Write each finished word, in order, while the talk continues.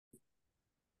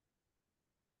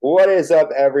What is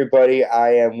up, everybody?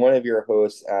 I am one of your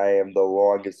hosts. I am the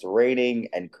longest reigning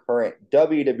and current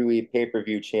WWE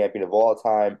pay-per-view champion of all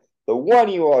time, the one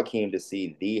you all came to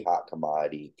see, the hot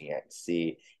commodity can't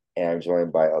see. And I'm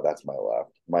joined by, oh, that's my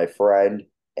left, my friend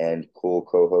and cool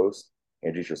co-host.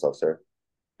 Introduce yourself, sir.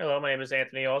 Hello, my name is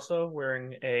Anthony. Also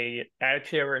wearing a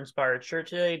Attitude Era inspired shirt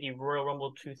today. The Royal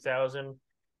Rumble 2000,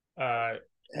 uh,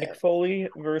 Mick Foley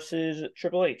versus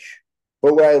Triple H.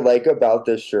 But what I like about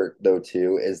this shirt though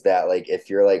too is that like if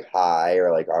you're like high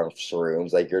or like on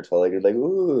shrooms, like you're totally gonna be like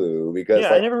ooh because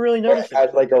Yeah, I like never really it noticed it has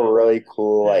before like a though. really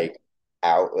cool Yeah, like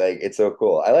out like it's so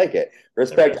cool. I like it. it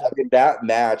really Respect. is. I mean that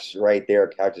match right there,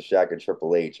 Cactus Jack and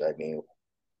Triple H. I mean,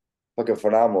 fucking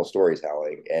phenomenal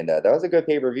storytelling, and that was a good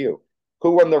pay per view.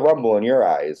 Who won the Rumble in your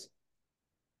eyes?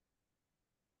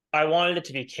 I wanted it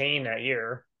to be Kane that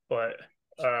year, but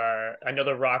I know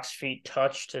the Rock's feet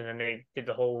touched, and then they did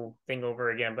the whole thing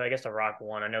over again. But I guess the Rock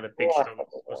won. I know the Big Show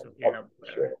was, whatever.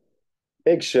 Sure.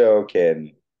 Big Show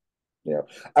can.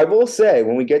 I will say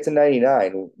when we get to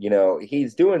 99,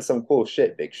 he's doing some cool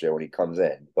shit, Big Show, when he comes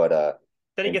in. But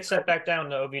Then he in gets sent back down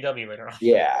to OVW later on.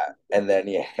 yeah, and then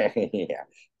yeah, yeah.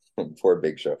 Poor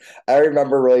Big Show. I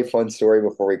remember a really fun story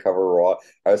before we cover Raw.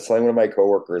 I was telling one of my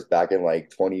coworkers back in like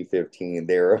 2015.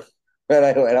 They were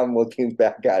and I'm looking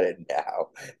back at it now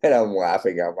and I'm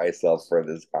laughing at myself for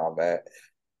this comment.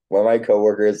 One of my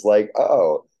coworkers like,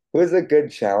 oh, who's a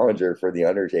good challenger for the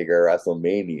Undertaker at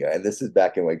WrestleMania? And this is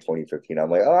back in like 2015. I'm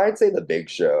like, oh, I'd say the Big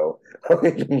Show.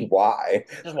 Why?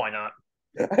 Just why not?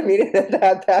 I mean,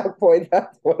 at that point,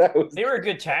 that's what I was They were a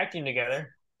good tag team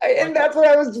together. and Like, that's what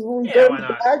I was yeah, why going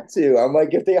not? back to. I'm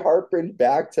like, if they harken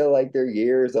back to like their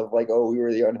years of like, oh, we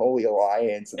were the unholy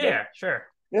alliance, and then Yeah, sure.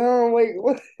 like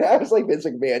what? I was like, Vince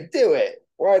McMahon, do it.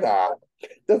 Why not?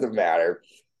 Doesn't matter.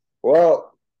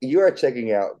 Well, you are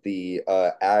checking out the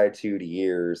Attitude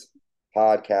Years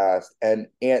podcast, and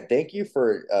thank you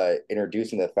for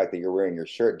introducing the fact that you're wearing your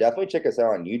shirt. Definitely check us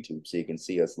out on YouTube so you can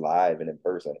see us live and in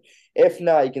person. If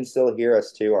not, you can still hear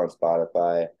us too on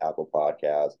Spotify, Apple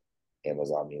Podcasts,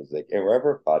 Amazon Music, and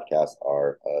wherever podcasts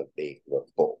are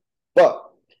available. But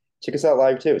check us out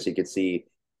live too, so you can see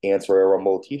Answer a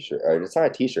Rumble t-shirt. It's not a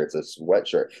t-shirt; it's a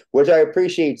sweatshirt, which I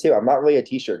appreciate too. I'm not really a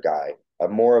t-shirt guy.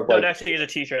 I'm more of No, it like, actually is a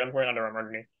t-shirt. I'm wearing Under Armour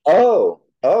underneath.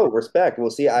 respect. Well,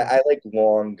 see, I like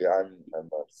long. I'm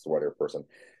a sweater person.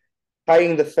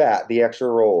 Hiding the fat, the extra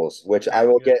rolls, which I Yeah,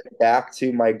 will yeah. get back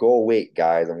to my goal weight,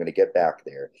 guys. I'm going to get back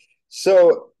there.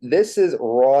 So this is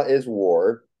Raw is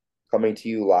War, coming to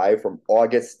you live from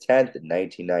August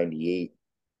 10th, 1998,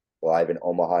 live in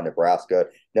Omaha, Nebraska.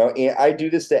 Now, and I do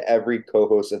this to every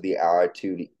co-host of the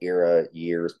Attitude Era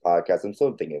Years podcast. I'm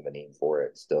still thinking of a name for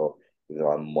it still, even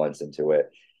though I'm months into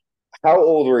it. How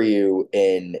old were you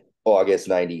in August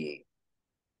 98?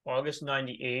 August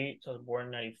 98. So I was born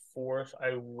in 94. So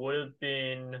I would have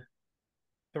been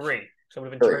three. So I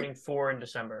would have been Three. turning four in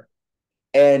December.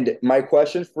 And my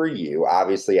question for you,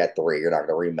 obviously at three, you're not going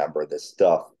to remember this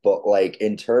stuff, but like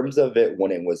in terms of it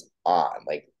when it was on,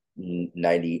 like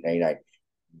 98, 99,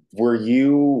 were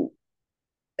you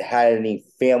had any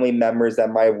family members that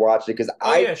might have watched it? Because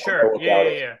Oh I yeah, don't know sure. Yeah, about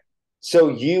yeah, it. yeah. So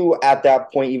you, at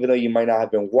that point, even though you might not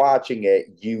have been watching it,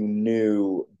 you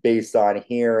knew based on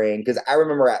hearing. Because I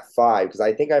remember at five, because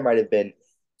I think I might have been,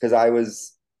 because I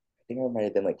think I might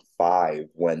have been like five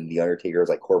when the Undertaker's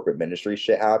like corporate ministry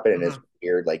shit happened, and it's Hmm.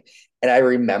 weird. Like, and I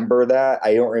remember that.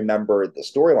 I don't remember the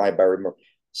storyline, but I remember.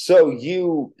 So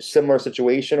you similar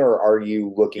situation, or are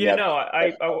you looking Yeah, at? no,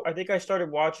 I think I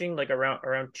started watching like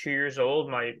around 2 years old.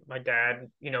 My dad,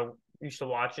 used to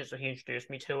watch it, so he introduced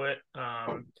me to it.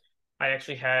 I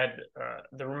actually had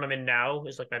the room I'm in now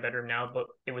is like my bedroom now, but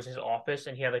it was his office,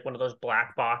 and he had like one of those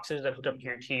black boxes that hooked up to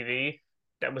your TV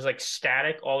that was like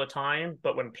static all the time.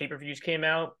 But when pay-per-views came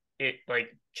out, it like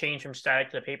changed from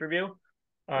static to pay-per-view.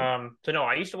 So no,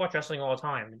 I used to watch wrestling all the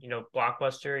time.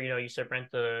 Blockbuster, I used to rent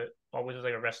the always was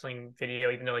like a wrestling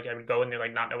video, even though like I would go in there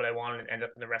like not know what I wanted and end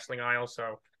up in the wrestling aisle.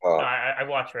 So no, Uh, I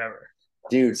watched forever.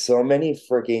 Dude, so many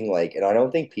freaking like, and I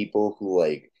don't think people who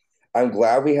like, I'm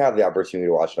glad we have the opportunity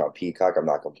to watch it on Peacock. I'm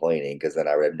not complaining because then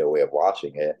I would have no way of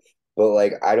watching it. But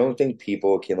like, I don't think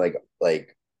people can I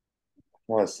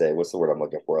want to say, what's the word I'm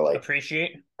looking for? Like,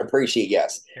 Appreciate. appreciate,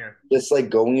 yes. Yeah. Just like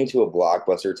going into a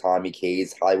Blockbuster, Tommy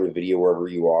K's, Hollywood Video, wherever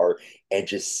you are, and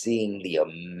just seeing the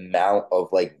amount of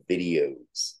like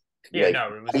videos, Yeah, like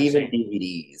no, it was not even insane.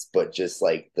 DVDs, but just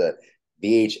like the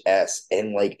VHS.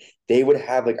 And like they would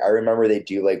have, like, I remember they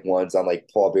do like ones on like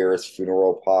Paul Bear's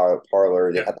funeral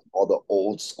parlor. They Yeah. had all the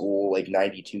old school, like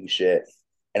 92 shit.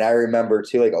 And I remember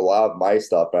too, like a lot of my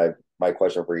stuff, but my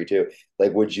question for you too,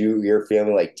 like, would your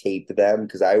family like tape them?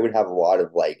 Because I would have a lot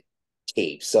of like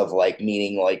tapes of like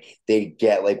meaning like they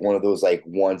get like one of those like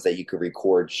ones that you could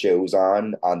record shows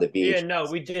on the Yeah, beach. no,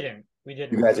 we didn't. We You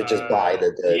didn't. guys would just buy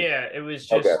the Yeah, it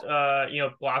was okay. just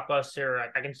Blockbuster.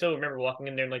 I can still remember walking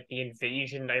in there like the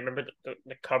Invasion. I remember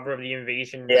the cover of the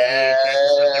Invasion VHS and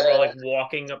stuff. They were all like Yeah.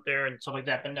 walking up there and stuff like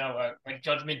that. But no, like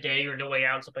Judgment Day or No Way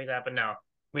Out, stuff like that. But no,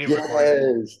 we didn't record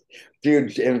it. Yes.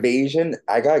 Dude, Invasion.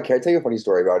 Can I tell you a funny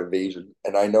story about Invasion?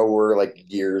 And I know we're like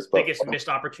years, but Biggest missed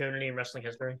opportunity in wrestling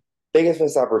history. biggest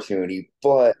missed opportunity.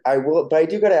 But I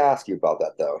do gotta ask you about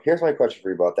that though. Here's my question for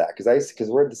you about that, because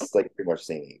we're this like pretty much the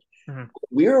same age. Mhm.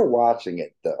 We were watching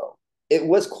it though. It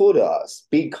was cool to us Oh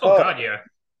because God, yeah.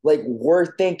 like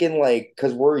we're thinking like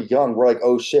because we're young, we're like,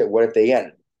 oh shit, what if they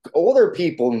end? Older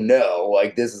people know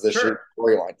like this is a shit Sure.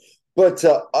 storyline. But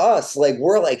to us, like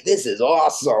we're like, this is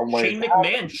awesome. Like, Shane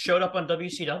McMahon showed up on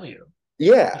WCW.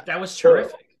 yeah. Like that was So,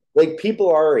 terrific. like people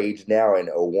our age now in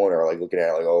 '01 are like looking at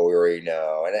it like, oh, we already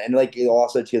know. And like it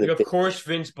also to Like, the of course,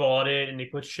 Vince bought it and they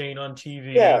put Shane on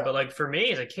TV. yeah, But like for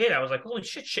me as a kid, I was like, holy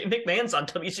shit, Shane McMahon's on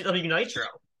WCW Nitro.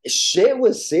 shit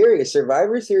was serious.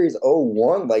 Survivor Series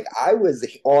 '01, like I was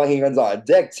all hands on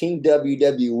deck, Team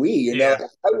WWE. Yeah.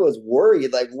 I was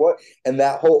worried, like what, and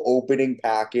that whole opening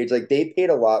package, like they paid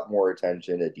a lot more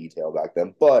attention to detail back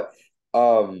then. But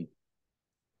um,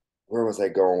 where was I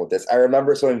going with this? I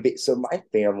remember so my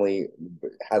family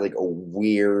had like a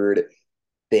weird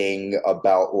thing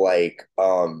about like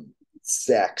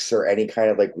sex or any kind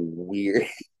of like weird.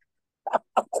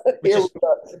 Which Here we is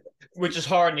go. which is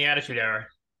hard in the Attitude Era.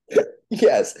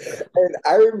 Yes. And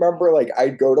I remember like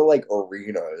I'd go to like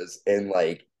arenas and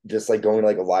like just like going to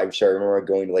like a live show. I remember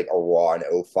going to like a Raw in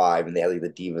 '05 and they had like the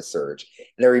Diva Surge.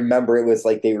 And I remember it was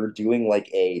like they were doing like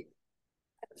a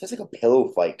just like a pillow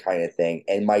fight kind of thing.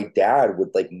 And my dad would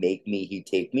like he'd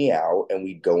take me out and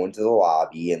we'd go into the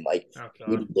lobby and like Oh God.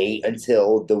 we'd wait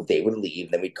until they would leave,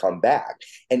 and then we'd come back.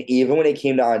 And even when it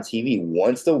came to on TV,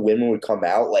 once the women would come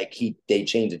out, like they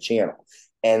changed the channel.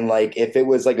 And like if it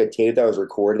was like a tape that was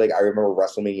recorded, like I remember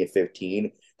WrestleMania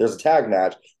 15, there's a tag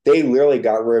match. They literally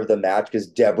got rid of the match because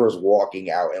Deborah's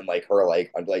walking out and like her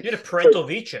like You had a parental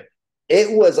V chip.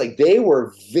 it was like they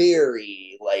were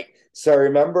very like so I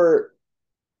remember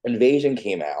Invasion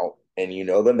came out, and you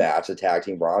know the match, the tag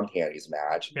team Braun Panties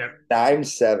match. Yeah. I'm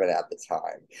 7 at the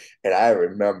time, and I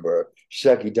remember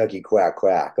Shucky Ducky Quack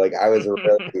Quack. Like I was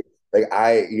really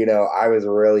I was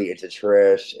really into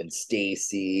Trish and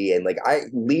Stacy, and like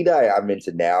Lita I'm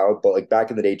into now, but like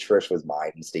back in the day, Trish was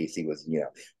mine, and Stacy was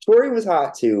Tori was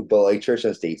hot too, but like Trish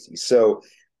and Stacy. So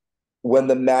when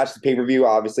the pay-per-view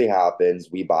obviously happens,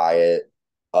 we buy it.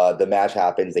 The match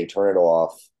happens, they turn it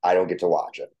off. I don't get to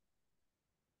watch it.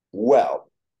 Well,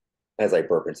 as I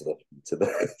burp into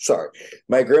the sorry.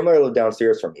 My grandmother lived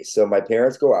downstairs from me. So my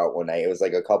parents go out one night. It was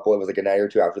like a night or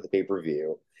two after the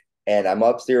pay-per-view. And I'm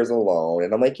upstairs alone.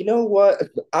 And I'm like, you know what?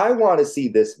 I want to see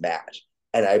this match.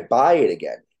 And I buy it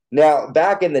again. Now,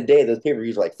 back in the day, those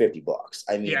pay-per-views were like $50.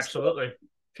 I Yeah, mean, so, absolutely.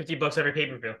 $50 every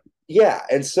pay-per-view. yeah.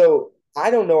 And so I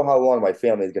don't know how long my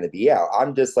family is going to be out.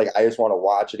 I'm just like, I just want to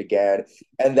watch it again.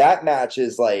 And that match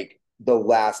is like the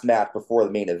last match before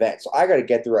the main event. So I got to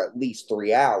get through at least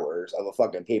 3 hours of a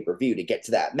fucking pay per view to get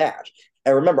to that match.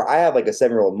 And remember, I have like a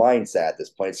 7-year-old mindset at this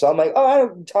point. So I'm like,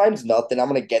 oh, time's nothing. I'm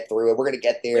going to get through it. We're going to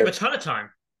get We have a there. ton of time.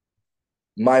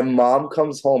 My mom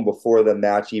comes home before the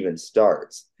match even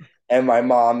starts. And my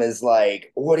mom is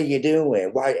like, what are you doing?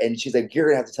 Why? And she's like, you're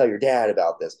going to have to tell your dad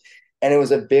about this. And it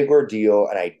was a big ordeal.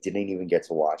 And I didn't even get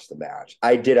to watch the match.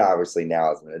 I did, obviously,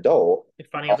 now as an adult. You're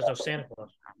finding out there's no Santa Claus.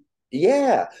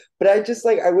 Yeah, but I just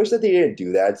like I wish that they didn't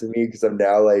do that to me because I'm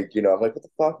now like, I'm like, what the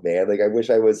fuck, man? Like I wish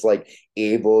I was like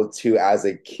able to as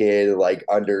a kid like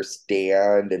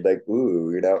understand and like,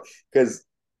 ooh, because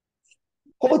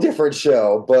whole different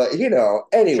show, but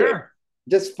anyway, Sure.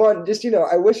 just fun, just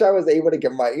I wish I was able to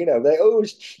get my, like, oh,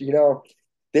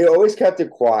 they always kept it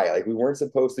quiet. Like we weren't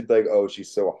supposed to be like, oh,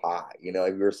 she's so hot,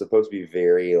 like we were supposed to be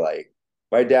very like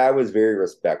my dad was very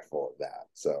respectful of that.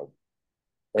 So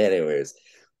anyways,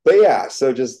 but yeah,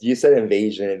 so just you said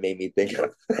Invasion, it made me think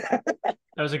of That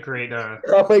was a great I'm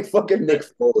like fucking Nick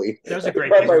that Foley. that was I a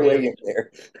great found my pay-per-view. way in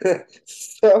there.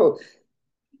 So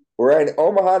we're in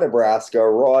Omaha, Nebraska.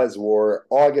 Raw is War,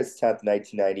 August 10th,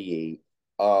 1998.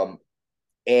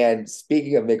 And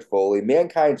speaking of Mick Foley,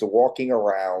 Mankind's walking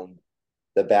around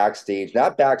the backstage,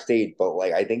 not backstage, but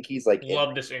like I think he's like in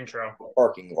Love this intro. the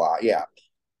parking lot. Yeah.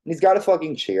 And he's got a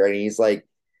fucking chair and he's like,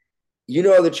 you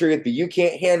know the truth, but you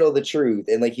can't handle the truth.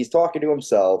 And like he's talking to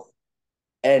himself.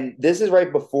 And this is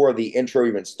right before the intro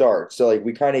even starts. So like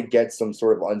we kind of get some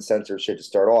sort of uncensored shit to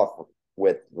start off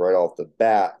with right off the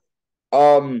bat.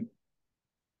 Um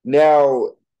now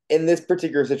in this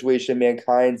particular situation,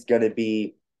 Mankind's going to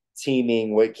be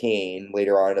teaming with Kane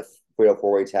later on in a fatal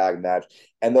four-way tag match.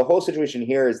 And the whole situation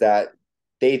here is that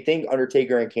they think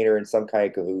Undertaker and Kane are in some kind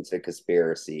of cahoots, a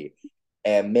conspiracy,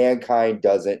 and Mankind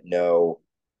doesn't know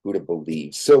who to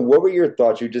believe. So, what were your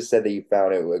thoughts? You just said that you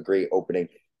found it a great opening.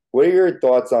 What are your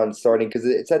thoughts on starting? Because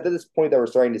it's at this point that we're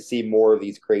starting to see more of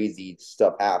these crazy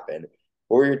stuff happen.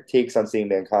 What were your takes on seeing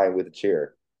Mankind with a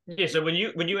chair? Yeah, so when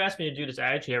you asked me to do this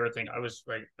Attitude Era thing, I was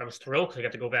thrilled because I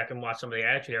got to go back and watch some of the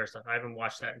Attitude Era stuff. I haven't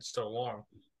watched that in so long.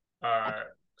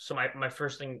 So my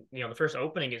first thing, the first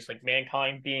opening is like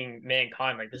Mankind being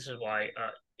Mankind. Like this is why,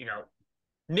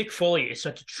 Mick Foley is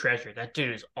such a treasure. That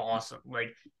dude is awesome.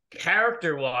 Like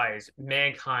character wise,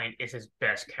 Mankind is his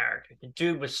best character. The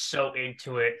dude was so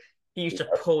into it. He used to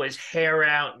pull his hair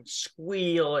out and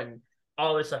squeal and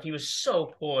all this stuff. He was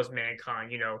so cool as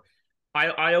Mankind.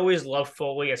 I always loved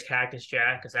Foley as Cactus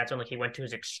Jack because that's when like he went to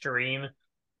his extreme.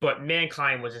 But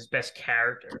Mankind was his best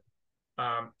character.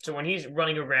 So when he's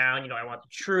running around, I want the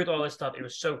truth, all this stuff, it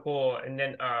was so cool. And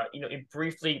then, it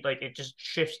briefly, like, it just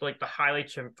shifts, like, the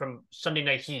highlights from Sunday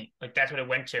Night Heat. Like, that's what it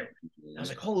went to. I was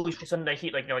like, holy shit, Sunday Night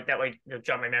Heat, like, like that, like,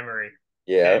 jogged my memory.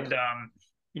 Yeah. And,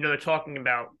 they're talking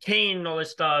about Kane and all this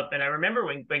stuff. And I remember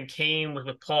when Kane was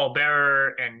with Paul Bearer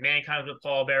and Mankind was with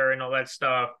Paul Bearer and all that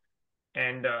stuff.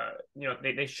 And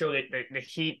they showed it the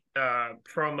Heat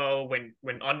promo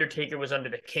when Undertaker was under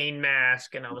the Kane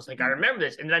mask, and I was like, I remember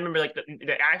this. And then I remember like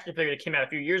the action figure that came out a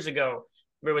few years ago,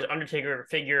 where it was Undertaker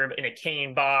figure in a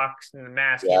Kane box, and the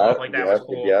mask came Yeah. off. Like that was Yep.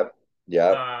 cool. Yep.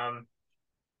 Yep.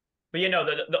 But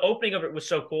the opening of it was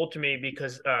so cool to me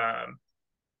because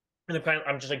and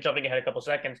I'm just like jumping ahead a couple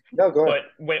seconds. No, go ahead.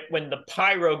 But when the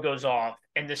pyro goes off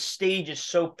and the stage is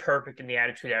so perfect in the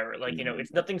Attitude Era, like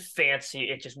it's nothing fancy.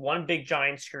 It's just one big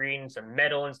giant screen, some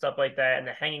metal and stuff like that, and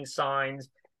the hanging signs.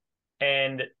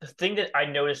 And the thing that I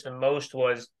noticed the most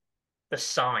was the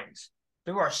signs.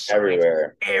 There are signs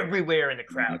everywhere in the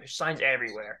crowd. There's signs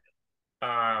everywhere.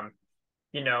 And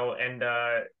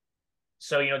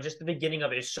so just the beginning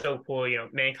of it is so cool.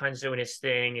 Mankind's doing his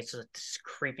thing. It's this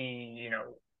creepy,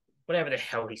 whatever the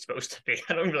hell he's supposed to be.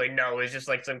 I don't really know. It's just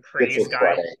like some crazy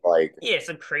guy. Like, yeah,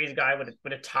 some crazy guy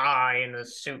with a tie and a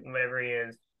suit and whatever he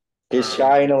is. he's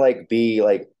trying to like be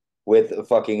like with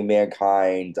fucking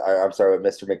Mankind. I'm sorry, with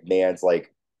Mr. McMahon's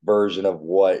like version of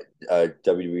what a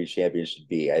WWE champion should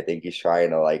be. I think he's trying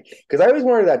to like because I always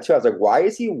wondered that too. I was like, why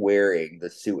is he wearing the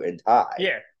suit and tie?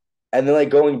 Yeah. And then like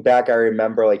going back, I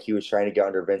remember like he was trying to get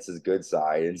under Vince's good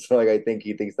side, and so like I think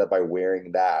he thinks that by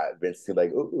wearing that, Vince is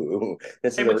like, ooh,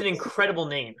 this And is with an incredible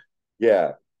name,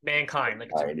 yeah, Mankind. Like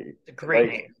it's a great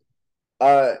like name.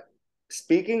 uh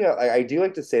speaking of, I do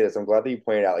like to say this. I'm glad that you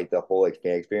pointed out like the whole like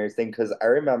fan experience thing because I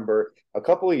remember a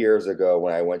couple of years ago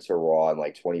when I went to Raw in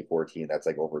like 2014. That's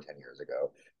like over 10 years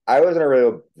ago. I wasn't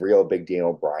a real big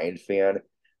Daniel Bryan fan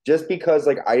just because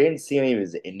like I didn't see any of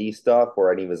his indie stuff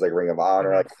or any of his like Ring of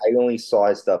Honor. Mm-hmm. Like I only saw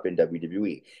his stuff in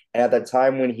WWE. And at the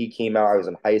time when he came out, I was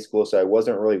in high school, so I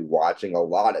wasn't really watching a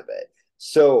lot of it.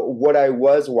 So what I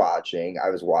was watching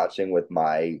with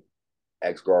my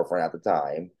ex-girlfriend at the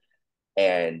time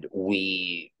and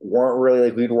we weren't really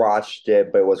like we'd watched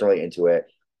it, but wasn't really into it.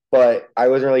 But I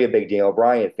wasn't really a big Daniel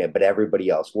Bryan fan, but everybody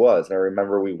else was. And I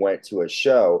remember we went to a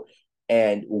show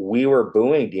and we were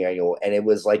booing Daniel, and it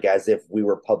was like as if we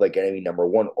were public enemy number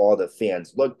one. All the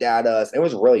fans looked at us. It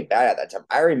was really bad at that time.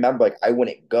 I remember like I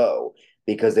wouldn't go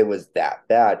because it was that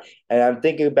bad. And I'm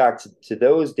thinking back to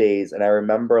those days, and I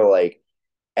remember like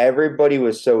everybody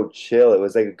was so chill. It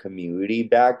was like a community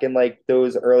back in like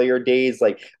those earlier days.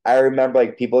 Like I remember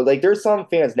like people like there's some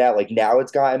fans now, like now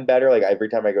it's gotten better. Like every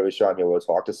time I go to a show, I'm able to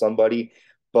talk to somebody.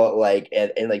 But like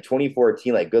in like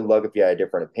 2014, like good luck if you had a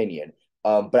different opinion.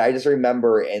 But I just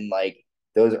remember in like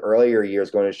those earlier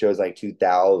years going to shows like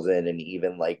 2000 and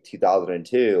even like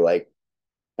 2002, like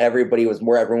everyone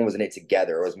was in it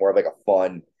together. It was more of like a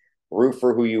fun root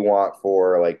for who you want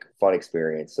for like fun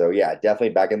experience. So yeah, definitely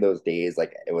back in those days,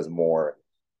 like it was more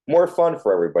fun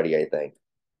for everybody, I think.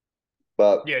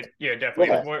 But Yeah, definitely.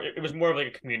 yeah, It was more of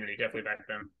like a community, definitely back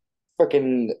then.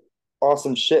 fucking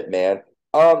awesome shit, man.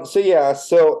 So yeah,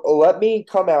 so let me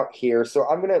come out here. So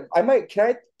can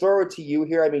I throw it to you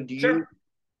here? I mean, Sure.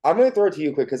 I'm gonna throw it to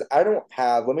you quick because I don't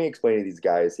have. Let me explain to these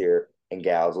guys here and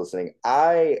gals listening.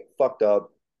 I fucked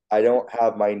up. I don't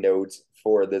have my notes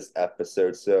for this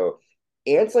episode, so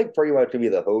Ant's like pretty much gonna be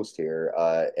the host here.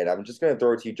 And I'm just gonna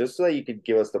throw it to you just so that you could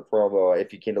give us the promo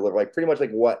if you can deliver, like pretty much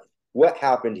like what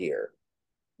happened here.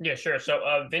 Yeah, sure.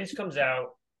 So Vince comes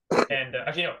out and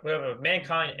actually no, we have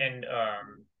Mankind and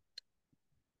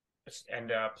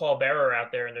Paul Bearer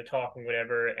out there and they're talking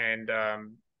whatever and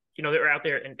they were out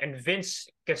there, and Vince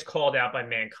gets called out by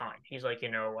Mankind. He's like,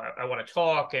 I want to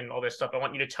talk and all this stuff. I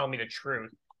want you to tell me the truth.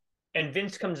 And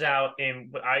Vince comes out in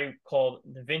what I call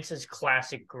Vince's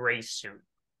classic gray suit.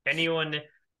 Anyone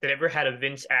that ever had a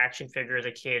Vince action figure as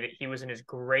a kid, he was in his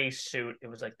gray suit. It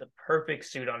was like the perfect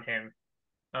suit on him.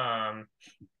 And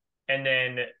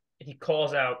then he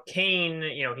calls out Kane.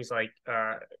 He's like,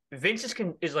 Vince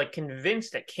is like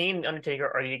convinced that Kane and Undertaker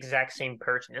are the exact same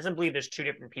person. He doesn't believe there's two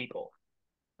different people.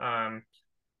 And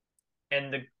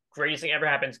the greatest thing ever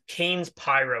happens, Kane's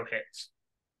pyro hits.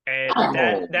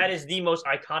 And that is the most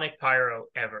iconic pyro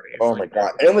ever. Oh my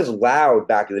god! And it was loud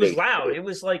back in the day. It was loud. It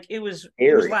was like it was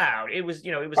loud. It was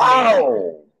wow.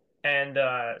 amazing. And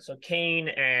so Kane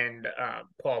and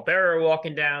Paul Bearer are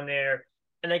walking down there,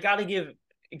 and I got to give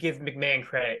McMahon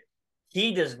credit.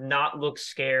 He does not look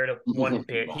scared of one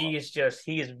bit. He is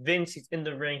Vince. He's in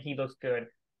the ring. He looks good.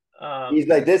 He's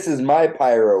like, this is my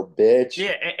pyro, bitch.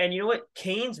 Yeah, and you know what?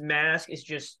 Kane's mask is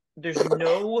just there's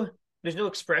no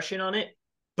expression on it.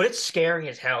 But it's scary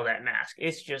as hell, that mask.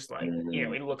 It's just like,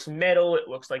 it looks metal. It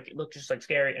looks just like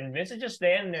scary. And Vince is just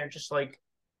standing there, just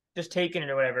taking it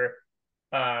or whatever.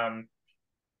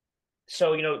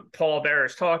 So, Paul Bearer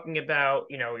is talking about,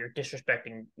 you're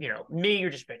disrespecting, me,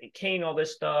 you're disrespecting Kane, all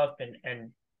this stuff.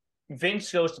 And Vince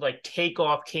goes to take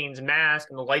off Kane's mask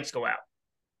and the lights go out.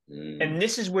 And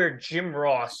this is where Jim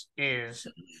Ross is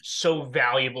so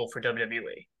valuable for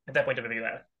WWE. At that point,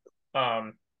 WWF.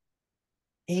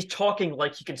 He's talking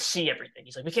like he can see everything.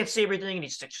 He's like, we can't see everything, and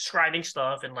he's describing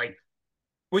stuff, and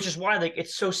which is why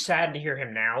it's so sad to hear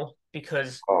him now,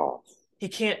 because he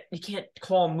can't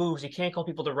call moves, he can't call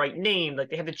people the right name.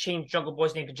 They had to change Jungle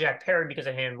Boy's name to Jack Perry because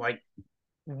of him.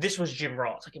 This was Jim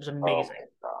Ross. It was amazing.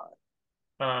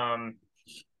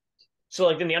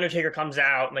 So then the Undertaker comes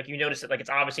out, and you notice that it's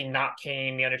obviously not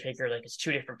Kane, the Undertaker, it's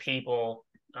two different people.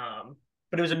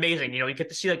 But it was amazing. You get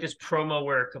to see this promo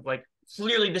work of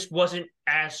clearly this wasn't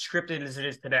as scripted as it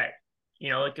is today.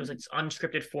 It was this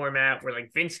unscripted format where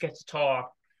Vince gets to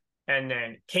talk, and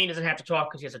then Kane doesn't have to talk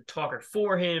because he has a talker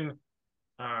for him.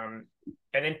 And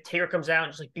then Taker comes out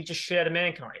and just beats the shit out of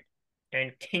Mankind,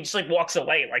 and Kane just walks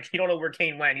away. You don't know where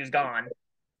Kane went. He was gone.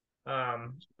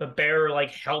 The Bearer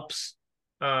helps.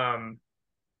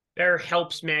 Bearer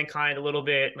helps Mankind a little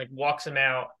bit, walks him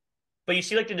out. But you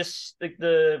see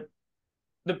the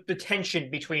tension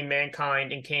between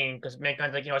Mankind and Kane, because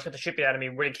Mankind's I just got the shit beat out of me.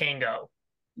 Where did Kane go?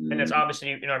 And that's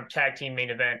obviously in our tag team main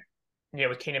event,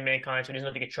 with Kane and Mankind, so he doesn't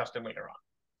have to get trusted later on.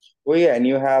 Well, yeah, and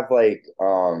you have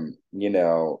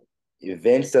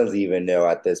Vince doesn't even know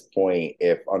at this point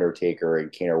if Undertaker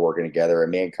and Kane are working together,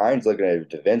 and Mankind's looking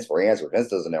at Vince for answer. Vince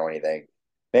doesn't know anything.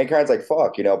 Mankind's like,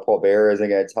 fuck, Paul Bearer isn't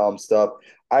gonna tell him stuff.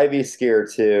 I'd be scared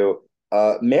too.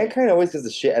 Mankind always gets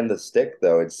the shit end of the stick,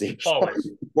 though, it seems. Always.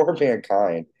 Poor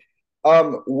Mankind.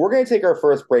 We're going to take our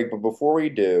first break, but before we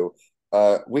do,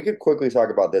 we could quickly talk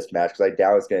about this match, because I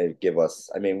doubt it's going to give us,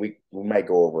 we might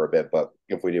go over a bit, but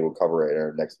if we do, we'll cover it in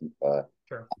our next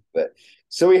sure. bit.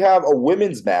 So we have a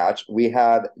women's match. We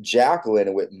have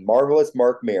Jacqueline with Marvelous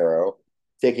Marc Mero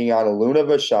taking on Luna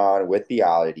Vachon with the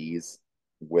Oddities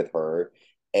with her.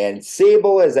 And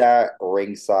Sable is at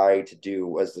ringside to do,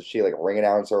 was she a ring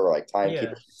announcer or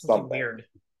timekeeper? Something weird.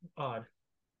 Odd.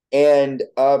 And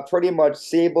pretty much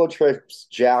Sable trips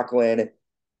Jacqueline,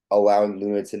 allowing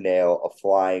Luna to nail a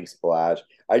flying splash.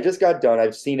 I just got done.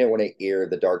 I've seen it when it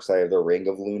aired, The Dark Side of the Ring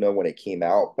of Luna, when it came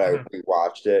out, but I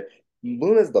rewatched it.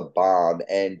 Luna's the bomb.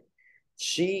 And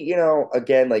she,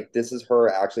 again, this is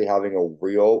her actually having a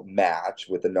real match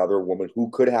with another woman who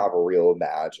could have a real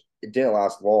match. It didn't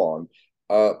last long.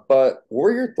 But what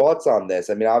are your thoughts on this?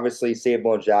 Obviously,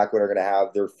 Sable and Jacqueline are going to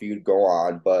have their feud go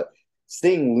on, but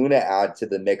seeing Luna add to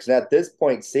the mix, and at this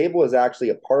point, Sable is actually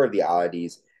a part of the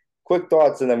Oddities. Quick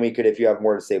thoughts, and then we could, if you have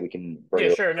more to say, we can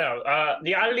bring it. Sure. No,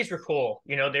 the Oddities were cool.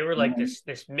 They were this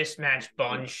mismatched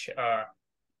bunch.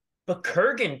 But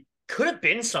Kurgan could have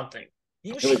been something.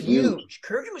 He was huge.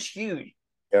 Kurgan was huge.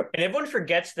 Yep. And everyone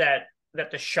forgets that the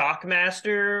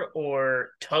Shockmaster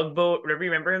or Tugboat, whatever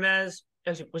you remember him as,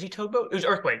 was he Tugboat? It was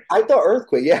Earthquake. I thought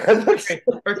Earthquake, yeah.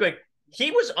 Earthquake. He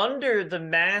was under the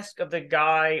mask of the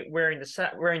guy wearing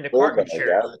the carpet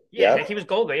shirt. Yeah, he was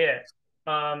Golga, yeah.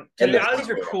 So the Oddities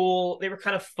were cool. They were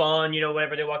kind of fun,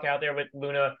 whenever they walk out there with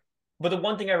Luna. But the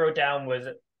one thing I wrote down was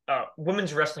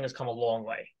women's wrestling has come a long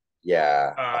way.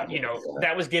 Yeah.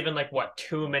 That was given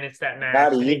 2 minutes, that match.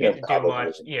 Not they even, didn't do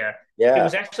much. Yeah. Yeah.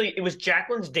 It was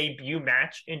Jacqueline's debut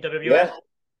match in WWF.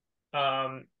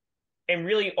 Yeah. And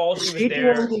really all she was there. Did she do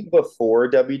anything before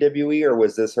WWE, or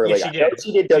was this her? Yeah, I know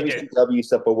she did WCW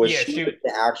stuff, but was she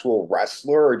the actual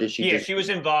wrestler, or did she? Yeah, she was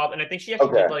involved, and I think she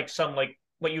actually did some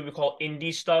what you would call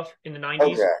indie stuff in the '90s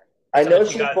Okay. and I stuff know that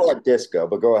she she's got. more like disco,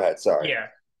 but go ahead. Sorry. Yeah.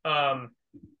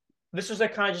 This was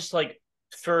like kind of just like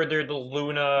further the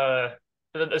Luna,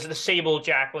 the Sable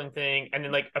Jacqueline thing, and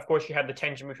then like of course you had the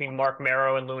tension between Marc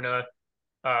Mero and Luna,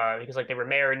 because like they were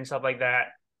married and stuff like that.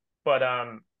 But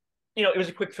it was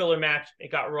a quick filler match.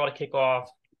 It got Raw to kick off.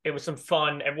 It was some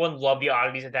fun. Everyone loved the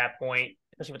oddities at that point,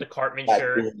 especially with the Cartman That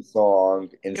shirt. theme song,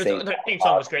 It was insane the theme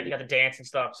song was great. They got the dance and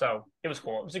stuff, so it was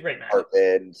cool. It was a great match.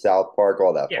 in South Park,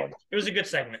 all that Yeah, fun. it was a good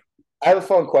segment. I have a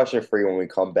fun question for you when we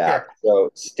come back. Sure.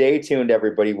 So stay tuned,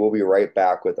 everybody. We'll be right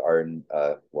back with our,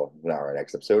 well, not our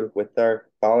next episode, with our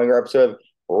following our episode of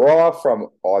Raw from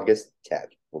August 10th.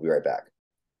 We'll be right back.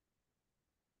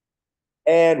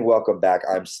 And welcome back.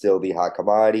 I'm still the hot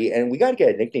commodity, and we got to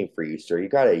get a nickname for you, sir. We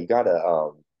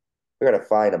gotta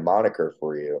find a moniker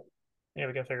for you. Yeah,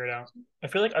 we can figure it out. I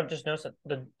feel like I've just noticed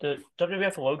that the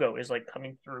WWF logo is like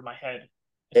coming through my head.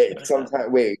 It sometimes.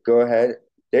 Wait, go ahead.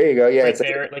 There you go. Yeah, right it's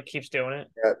there. It like keeps doing it.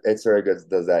 yeah, it's very good.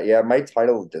 Does that? Yeah, my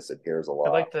title disappears a I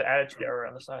lot. like the attitude error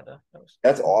on the side though.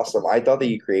 That's awesome. I thought that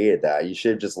you created that. You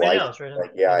should have just I liked know it. it's right.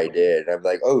 Like, yeah, I did. And I'm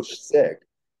like, oh, sick.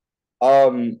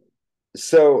 Um,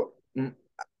 so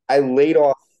I laid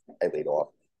off. I laid off.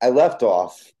 I left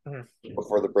off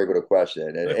before the break with a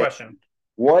question, The and question.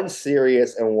 one's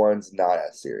serious and one's not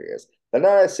as serious. The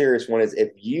not as serious one is, if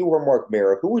you were Marc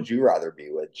Mero, who would you rather be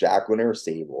with, Jacqueline or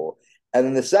Sable? And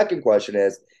then the second question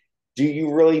is, do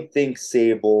you really think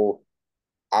Sable,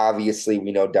 obviously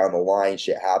we know down the line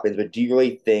shit happens, but do you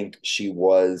really think she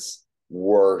was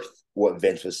worth what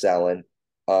Vince was selling?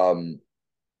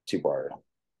 Two-parter.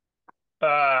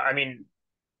 I mean,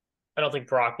 I don't think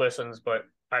Brock listens, but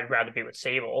I'd rather be with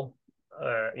Sable.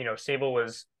 Sable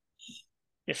was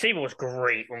Sable was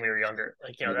great when we were younger.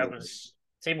 Like, that was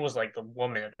Sable was like the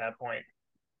woman at that point.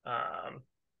 Um,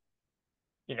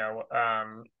 you know,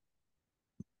 um,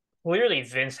 Clearly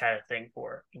Vince had a thing for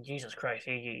her. Jesus Christ,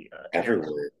 he Everywhere.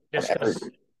 On just because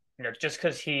everywhere. just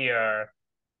because he her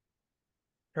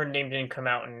name didn't come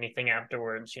out in anything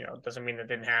afterwards, doesn't mean that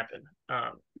didn't happen.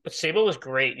 But Sable was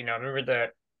great. I remember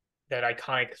that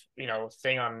iconic,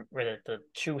 thing on where the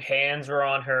two hands were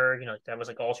on her. That was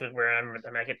like all she was wearing.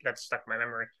 That stuck in my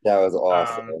memory. That was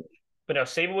awesome. But no,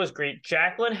 Sable was great.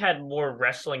 Jacqueline had more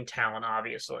wrestling talent,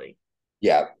 obviously.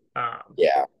 Yeah.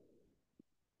 Yeah.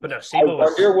 But no, I Sable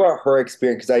was. wonder what her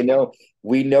experience, because I know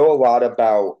we know a lot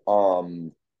about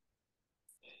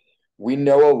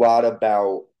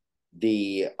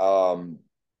the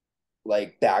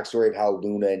like backstory of how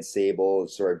Luna and Sable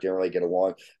sort of didn't really get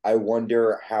along. I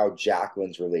wonder how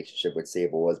Jacqueline's relationship with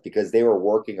Sable was, because they were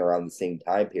working around the same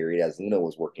time period as Luna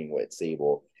was working with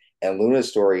Sable. And Luna's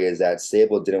story is that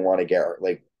Sable didn't want to get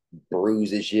like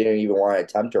bruises. She didn't even want to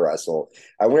attempt to wrestle.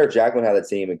 I wonder if Jacqueline had that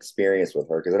same experience with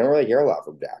her, because I don't really hear a lot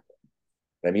from Jacqueline.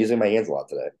 And I'm using my hands a lot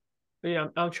today. Yeah,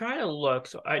 I'm trying to look.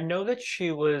 So I know that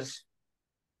she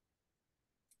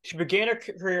began her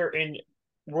career in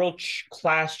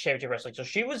class championship wrestling. So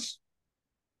she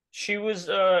was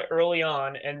early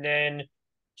on, and then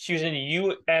she was in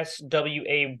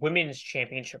USWA Women's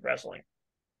Championship Wrestling.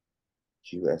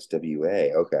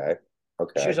 USWA. Okay. She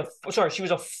Okay. was she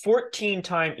was a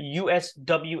 14-time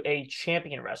USWA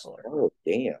champion wrestler. Oh,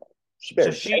 damn. She So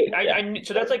better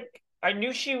so that's like I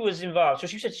knew she was involved. So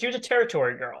she said she was a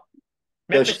territory girl,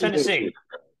 so Memphis, Tennessee.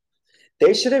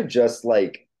 they should have just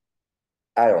like,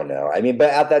 I don't know. I mean, but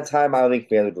at that time, I don't think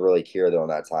fans would really care though. In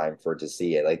that time, for to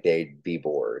see it, like they'd be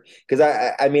bored. Because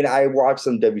I mean, I watched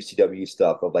some WCW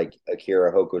stuff of like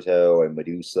Akira Hokuto and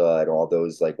Medusa and all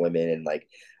those like women, and like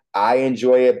I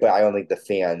enjoy it, but I don't think the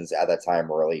fans at that time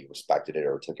really respected it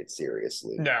or took it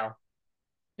seriously. No,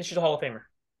 she's a Hall of Famer.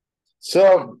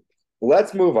 So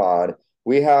let's move on.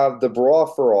 We have the Brawl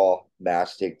for All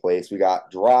match take place. We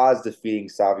got Droz defeating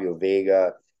Savio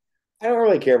Vega. I don't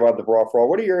really care about the Brawl for All.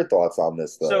 What are your thoughts on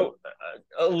this, though? So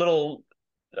a little,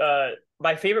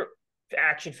 my favorite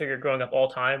action figure growing up all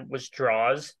time was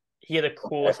Droz. He had the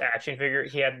coolest action figure.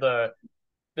 He had the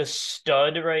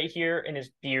stud right here in his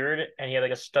beard, and he had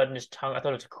like a stud in his tongue. I thought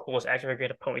it was the coolest action figure.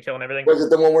 He had a ponytail and everything. Was it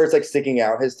the one where it's like sticking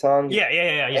out his tongue? Yeah.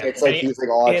 And it's like he's like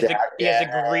all he has jacked. he has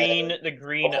the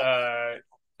green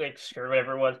like skirt,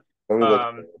 whatever it was. Let me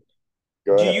look.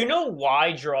 Go Do ahead. you know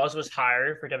why Droz was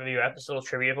hired for WWF? This little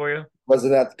trivia for you.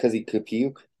 Wasn't that because he could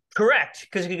puke? Correct,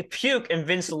 because he could puke, and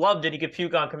Vince loved it. He could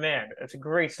puke on command. It's a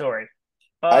great story.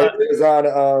 It was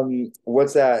on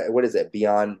what's that? What is it?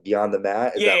 Beyond the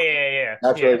Mat?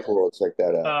 That's really cool. Check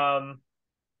that out.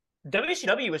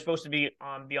 WCW was supposed to be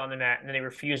on Beyond the Mat, and then they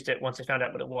refused it once they found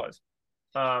out what it was.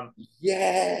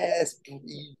 Yes.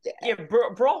 Yeah,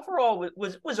 Brawl for All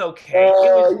was okay.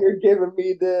 Oh, you're giving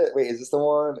me the. Wait, is this the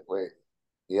one? Wait.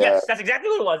 Yeah. Yes, that's exactly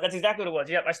what it was. That's exactly what it was.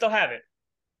 Yep, I still have it.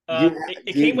 You,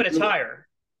 It came dude, with a tire.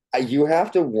 you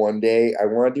have to one day. I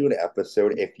want to do an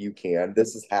episode if you can.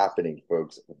 This is happening,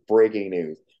 folks. Breaking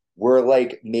news. Where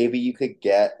like maybe you could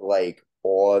get like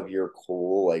all of your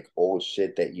cool like old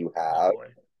shit that you Oh have boy.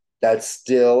 that's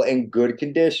still in good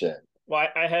condition. Well,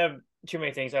 I have too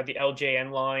many things. I have the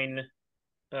LJN line.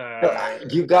 No, Uh,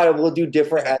 you gotta. We'll do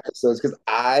different okay. episodes because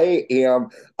I am.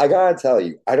 I gotta tell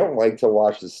you, I don't like to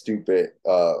watch the stupid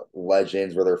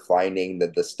legends where they're finding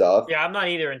the stuff, Yeah, I'm not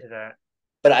either into that.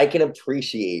 but I can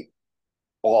appreciate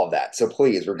all of that. So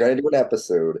please, we're gonna do an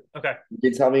episode. Okay. You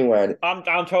can tell me when. I'm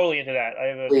totally into that. I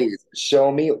have a Please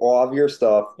show me all of your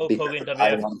stuff Hulk because Hogan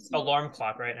I WF want to see alarm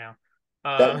clock right now.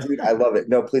 that, dude. I love it.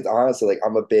 No, please, honestly, like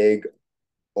I'm a big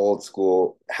old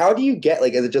school. How do you get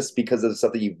like? Is it just because of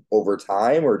something you over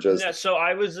time or No, just? so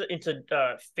I was into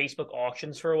Facebook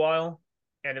auctions for a while,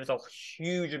 and there was a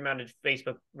huge amount of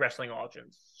Facebook wrestling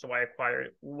auctions. So I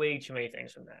acquired way too many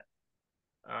things from that.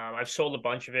 I've sold a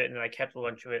bunch of it, and then I kept a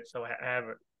bunch of it. So I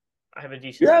have a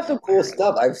decent You amount have of some stuff cool there.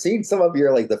 stuff. I've seen some of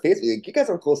your like the Facebook. Like, you got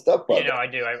some cool stuff, You bud. know, I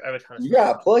do. I have a ton of You stuff.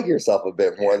 gotta plug yourself a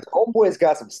bit more. Yeah, The homeboy's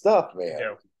got some stuff, I man.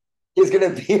 do. He's gonna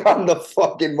be on the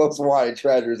fucking most wanted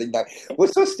treasures ignite.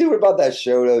 What's so stupid about that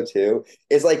show though, too,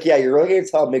 is like, yeah, you're really gonna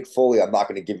tell Mick Foley I'm not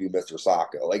gonna give you Mr.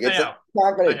 Sacco. Like I it's like know.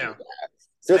 not I gonna do know. that.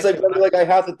 So I it's like do. like I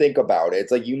have to think about it.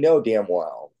 It's like you know damn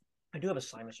well. I do have a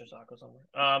signed Mr. Sacco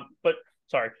somewhere. But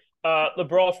sorry. The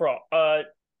Brawl for All. I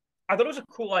thought it was a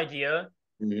cool idea.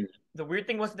 Mhm. The weird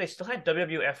thing was that they still had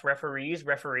WWF referees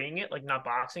refereeing it, like not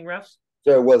boxing refs.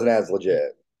 So it wasn't as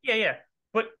legit. Yeah, yeah.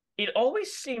 But it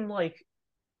always seemed like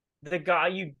the guy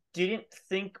you didn't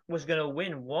think was gonna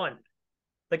win won.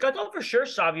 Like I thought for sure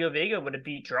Savio Vega would have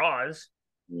beat Droz.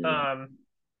 Mm. Um,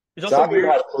 it's also Saki weird.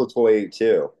 had a cool toy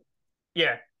too.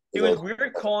 Yeah, it His was little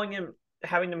weird calling him,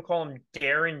 having them call him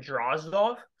Darren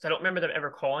Drozdov. Because I don't remember them ever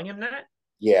calling him that.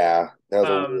 yeah, that was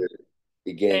a Um, weird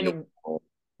beginning. and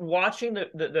watching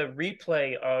the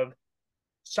replay of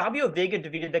Savio Vega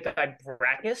defeated that guy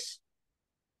Brackus,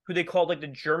 who they called like the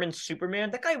German Superman.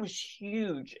 That guy was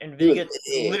huge, and He was Vega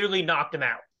big. literally knocked him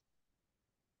out.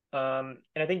 And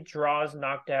I think Droz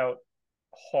knocked out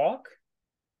Hawk,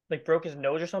 like broke his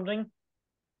nose or something.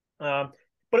 Um,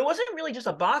 but it wasn't really just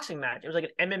a boxing match. It was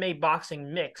like an MMA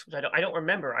boxing mix, which I don't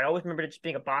remember. I always remembered it just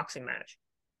being a boxing match.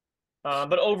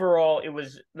 But overall, it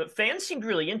was the fans seemed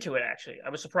really into it. Actually, I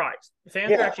was surprised. The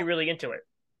fans were Yeah, actually really into it.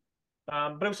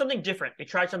 But it was something different. They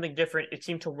tried something different. It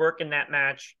seemed to work in that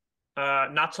match.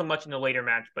 Not so much in the later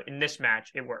match, but in this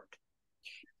match, it worked.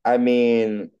 I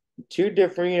mean, two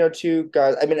different, two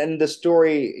guys. I mean, and the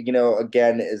story,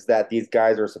 again, is that these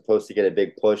guys are supposed to get a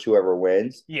big push, whoever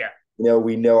wins. Yeah,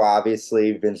 We know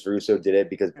obviously Vince Russo did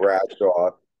it because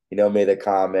Bradshaw, made a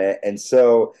comment. And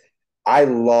so I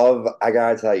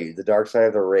gotta tell you, the dark side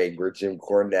of the ring where Jim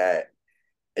Cornette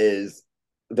is,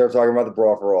 they're talking about the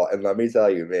Brawl for All. And let me tell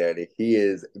you, man, he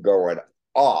is going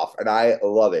off. And I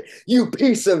love it. You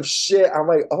piece of shit. I'm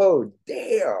like, oh,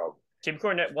 damn. Jim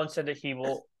Cornette once said that he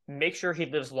will make sure he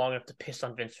lives long enough to piss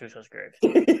on Vince Russo's grave,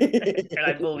 and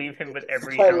I believe him with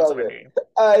every I ounce of love my it. being.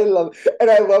 And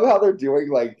I love how they're doing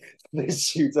like the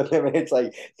shoots of him, and it's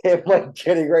like him like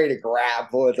getting ready to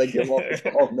grapple. It's like him all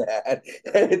mad,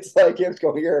 and it's like him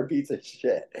going, "You're a piece of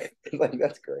shit." It's like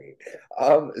that's great.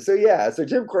 So yeah, so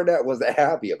Jim Cornette wasn't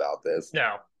happy about this.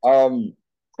 No, Um,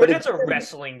 but Cornette's a again,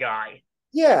 wrestling guy.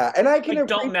 yeah, and I can Like,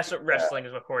 don't appreciate mess with that. wrestling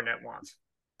is what Cornette wants.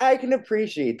 I can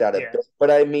appreciate that a Yeah, bit, but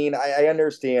I mean, I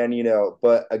understand,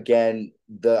 but again,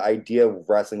 the idea of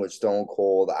wrestling with Stone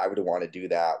Cold, I would want to do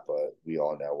that, but we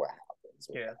all know what happens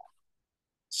with yeah. that.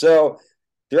 So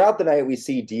throughout the night, we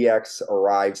see DX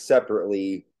arrive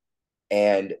separately,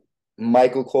 and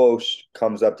Michael Cole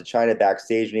comes up to China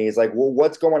backstage, and he's like, "Well,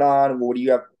 what's going on? What do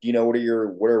you have? What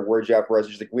are words you have for us?"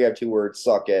 She's like, "We have two words: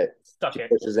 suck it." Stuck She it.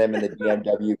 pushes him in the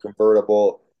BMW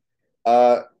convertible.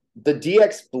 Uh, the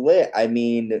DX split. I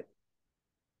mean,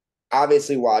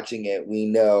 obviously watching it, we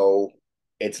know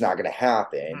it's not going to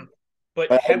happen. Mhm. But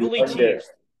But I heavily wonder,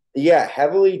 teased. yeah,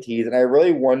 heavily teased, and I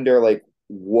really wonder like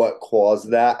what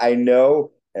caused that. I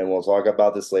know, and we'll talk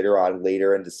about this later on.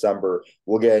 Later in December,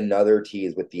 we'll get another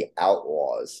tease with the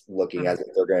Outlaws, looking as Mhm.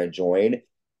 if they're going to join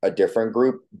a different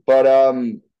group. But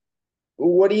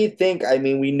what do you think? I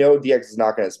mean, we know DX is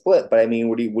not going to split, but I mean,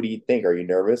 what do you think? Are you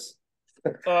nervous?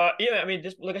 Yeah. I mean,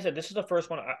 this, like I said, this is the first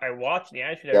one I watched the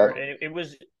Attitude Yeah, Era, and it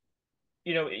was,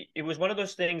 it was one of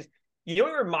those things. You know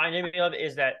what it reminded me of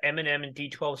is that Eminem and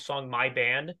D12 song "My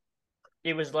Band."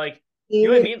 It was like, you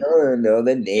know what I even mean? know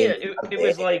the Yeah, name. it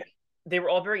was like they were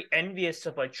all very envious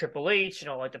of like Triple H,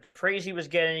 like the praise he was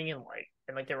getting, and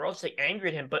like they were all just like angry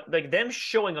at him. But like them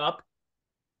showing up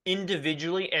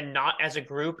individually and not as a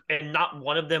group, and not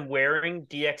one of them wearing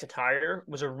DX attire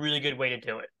was a really good way to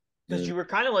do it. Because Mm. you were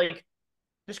kind of like,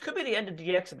 this could be the end of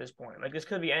DX at this point. Like this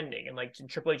could be ending, and like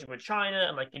Triple H with China,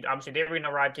 and like obviously they were going to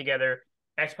arrive together.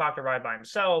 X Pac arrived by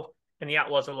himself, and the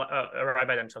Outlaws arrived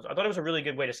by themselves. I thought it was a really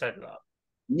good way to set it up.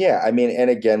 Yeah, I mean, and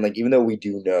again, like even though we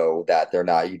do know that they're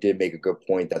not, you did make a good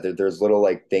point that there's little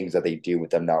like things that they do with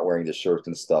them not wearing the shirts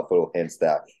and stuff, little hints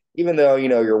that even though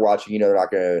you're watching, they're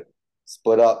not gonna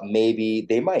split up. Maybe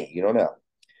they might, you don't know.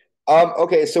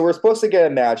 Okay, so we're supposed to get a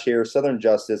match here, Southern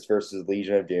Justice versus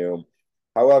Legion of Doom.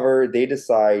 However, they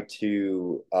decide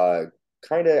to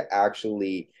kind of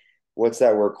actually, what's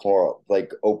that word called?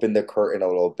 Like open the curtain a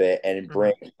little bit and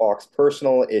bring Mm-hmm. Hawk's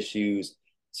personal issues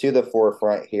to the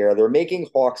forefront here. They're making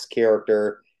Hawk's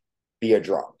character be a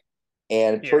drunk.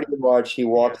 And Yeah, pretty much he yeah,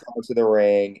 walks onto the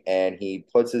ring and he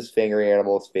puts his finger in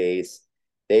Animal's face.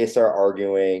 They start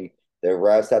arguing. The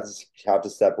refs have to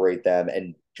separate them,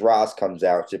 and Droz comes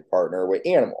out to partner with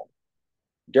Animal.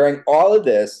 During all of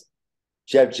this,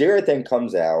 Jeff Jarrett then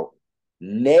comes out,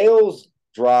 nails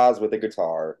Droz with a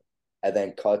guitar, and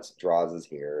then cuts Droz's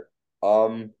hair.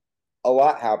 Um, a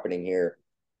lot happening here.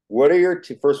 What are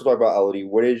first we'll talk about LOD.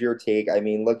 What is your take? I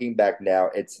mean, looking back now,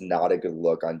 it's not a good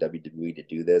look on WWE to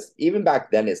do this. Even back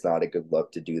then, it's not a good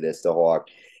look to do this to Hawk.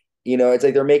 It's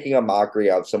like they're making a mockery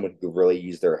of someone who could really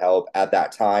use their help at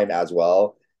that time as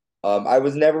well. I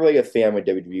was never really a fan when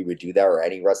WWE would do that or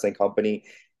any wrestling company.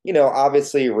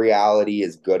 Obviously reality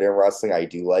is good in wrestling. I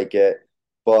do like it.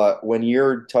 But when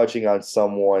you're touching on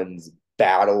someone's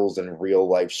battles and real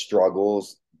life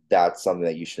struggles, that's something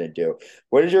that you shouldn't do.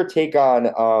 What is your take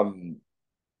on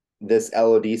this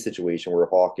LOD situation where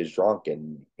Hawk is drunk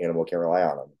and Animal can rely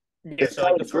on him? yeah. It's So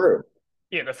like kind of true.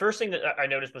 the first thing that I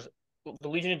noticed was the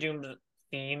Legion of Doom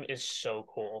theme is so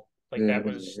cool. Like that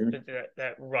was Mhm.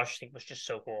 that Rush thing was just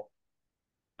so cool.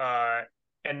 Uh,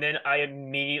 and then I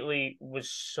immediately was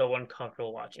so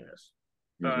uncomfortable watching this.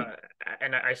 Mhm. Uh,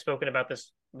 and I've spoken about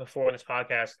this before in this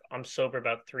podcast. I'm sober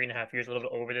about 3.5 years, a little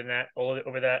bit over than that,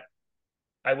 over that.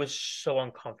 I was so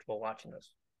uncomfortable watching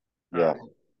this. Yeah.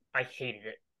 I hated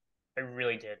it. I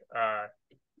really did.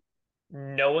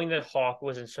 Knowing that Hawk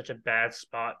was in such a bad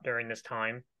spot during this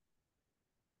time,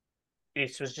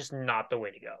 this was just not the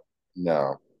way to go.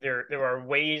 No. There are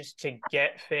ways to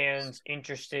get fans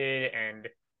interested and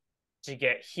to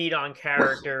get heat on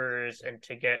characters and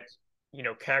to get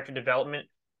character development.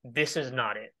 This is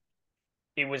not it.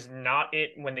 It was not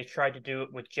it when they tried to do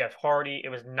it with Jeff Hardy. It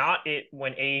was not it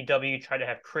when AEW tried to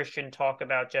have Christian talk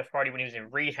about Jeff Hardy when he was in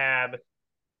rehab.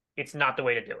 It's not the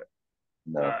way to do it.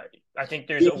 No. I think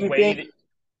there's Do a you way think that.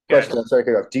 Good. Question, I'm sorry to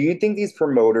cut you off. Do you think these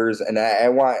promoters, and I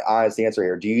want an honest answer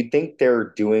here, do you think they're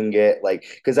doing it like,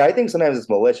 because I think sometimes it's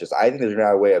malicious. I think there's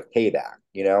not a way of payback?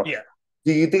 Yeah,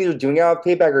 Do you think they're doing it out of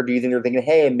payback, or do you think they're thinking,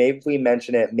 hey, maybe if we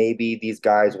mention it, maybe these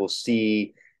guys will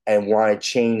see and want to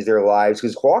change their lives?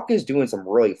 Because Hawk is doing some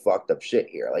really fucked up shit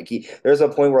here. Like there's a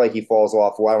point where like he falls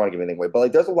off. Well, I don't want to give anything away, but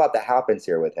like there's a lot that happens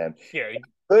here with him. yeah,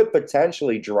 Could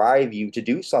potentially drive you to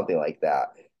do something like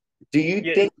that. Do you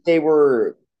yeah, think they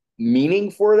were meaning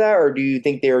for that, or do you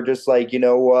think they were just like, you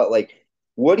know what, like,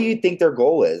 what do you think their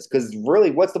goal is? Because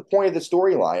really, what's the point of the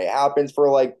storyline? It happens for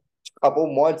like a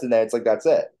couple months, and then it's like that's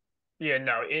it. yeah.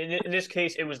 No, in this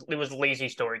case, it was lazy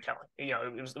storytelling.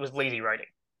 It was lazy writing.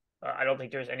 I don't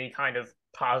think there's any kind of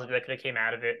positive that could have came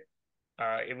out of it.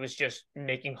 It was just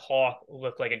making Hawk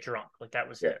look like a drunk. Like that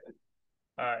was Yeah. it.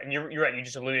 And you're right. You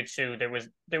just alluded to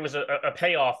there was a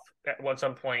payoff at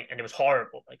some point, and it was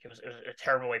horrible. Like it was a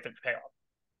terrible way for it to pay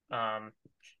off.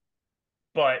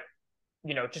 But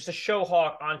just to show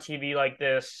Hawk on TV like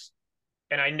this,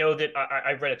 and I know that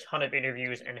I've read a ton of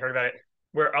interviews and heard about it,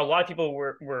 where a lot of people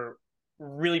were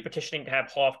really petitioning to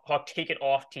have Hawk take it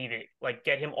off TV, like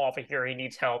get him off of here. He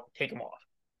needs help. Take him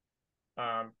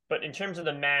off. But in terms of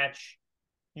the match,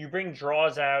 you bring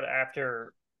Droz out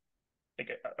after like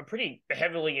a pretty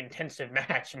heavily intensive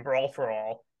match in Brawl for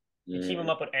All. You team him Mm.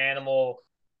 up with Animal.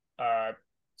 Uh,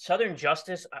 Southern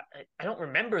Justice. I don't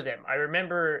remember them. I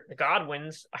remember the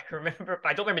Godwins. I don't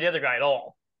remember the other guy at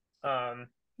all. Um,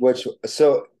 Which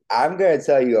so I'm gonna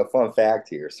tell you a fun fact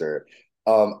here, sir.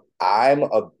 I'm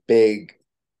a big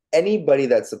anybody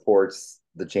that supports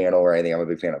the channel or anything, I'm a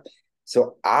big fan of.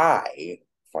 So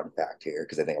fun fact here,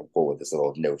 because I think I'm cool with this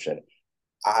little notion.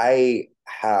 I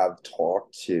have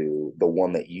talked to the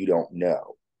one that you don't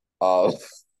know. Uh,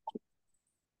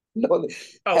 no, oh,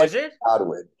 Henry is it?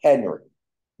 Godwin. Henry.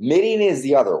 Midian is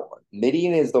the other one.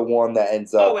 Midian is the one that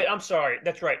ends Oh up. wait, I'm sorry.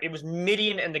 That's right. It was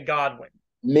Midian and the Godwin.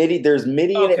 There's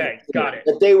Midian and Okay, got Henry,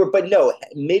 it. but no,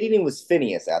 Midian was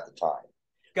Phineas at the time.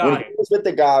 When Got he it. was with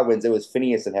the Godwins, it was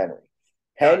Phineas and Henry.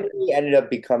 Got it. Henry ended up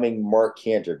becoming Mark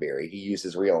Canterbury. He used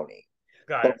his real name.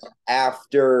 Got But it.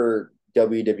 after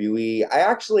WWE, I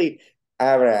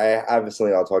haven't, I have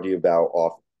something I'll talk to you about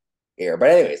off air. But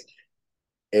anyways,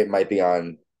 it might be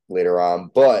on later on.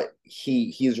 But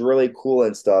he's really cool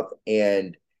and stuff.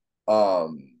 And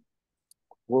um,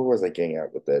 where was I getting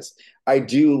at with this? I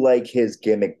do like his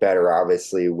gimmick better,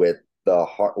 obviously, with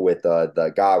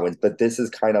the Godwins. But this is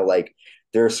kind of like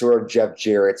their sort of Jeff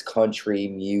Jarrett's country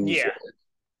music Yeah.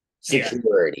 Yeah.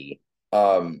 security.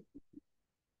 Um,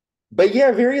 but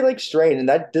yeah, very like strange, and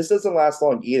that this doesn't last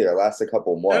long either. It lasts a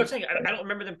couple I was months. saying I don't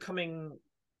remember them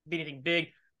be anything big,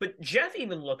 but Jeff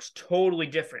even looks totally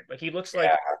different. Like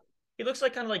Yeah, he looks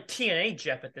like kind of like TNA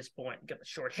Jeff at this point. He got the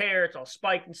short hair, it's all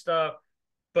spiked and stuff.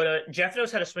 But Jeff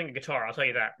knows how to swing a guitar. I'll tell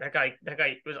you that. That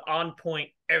guy was on point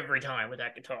every time with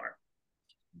that guitar.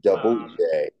 Double Um,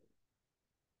 J.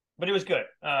 but it was good.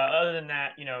 Other than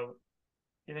that,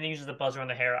 and then he uses the buzzer on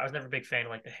the hair. I was never a big fan of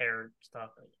like the hair stuff.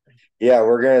 Yeah,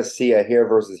 we're gonna see a here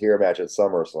versus here match at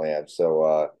SummerSlam.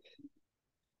 So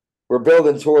we're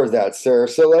building towards that, sir.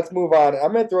 So let's move on.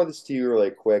 I'm gonna throw this to you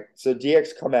really quick. So DX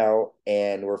come out,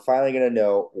 and we're finally gonna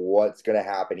know what's gonna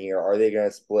happen here. Are they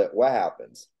gonna split? What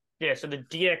happens? Yeah, so the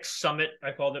DX Summit,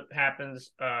 I called it,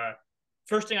 happens.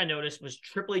 First thing I noticed was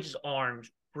Triple H's arms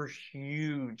were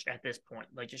huge at this point,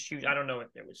 like just huge. I don't know if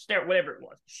it was whatever it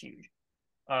was, it's huge.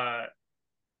 Uh,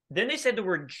 then they said the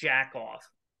word jack off.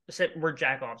 They said word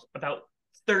jack offs about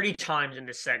 30 times in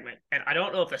this segment, and I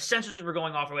don't know if the censors were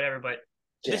going off or whatever, but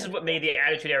this is Jack. what made the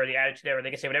Attitude Era the Attitude Era.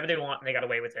 They can say whatever they want, and they got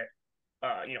away with it.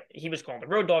 He was calling the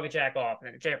Road Dogg a jack off,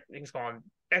 and then he was calling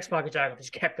X Pac a jack off. He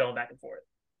just kept going back and forth.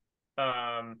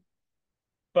 Um,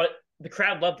 but the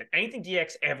crowd loved it. Anything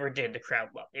DX ever did, the crowd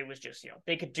loved. It was just,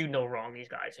 they could do no wrong, these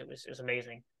guys. It was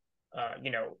amazing.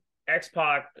 X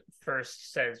Pac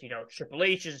first says, Triple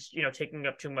H is, taking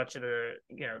up too much of the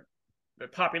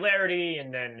popularity,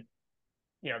 and then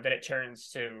it turns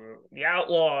to the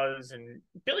Outlaws, and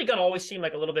Billy Gunn always seemed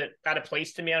like a little bit out of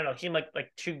place to me. I don't know. He seemed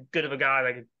like too good of a guy,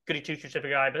 like a goody two shoes type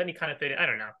of guy, but then he kind of fit in. I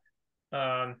don't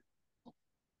know.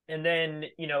 And then,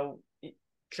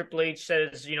 Triple H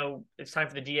says, it's time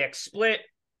for the DX split,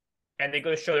 and they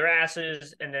go to show their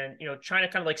asses, and then, China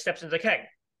kind of like steps in like, hey,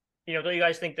 don't you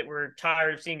guys think that we're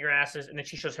tired of seeing your asses? And then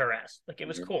she shows her ass. Like, it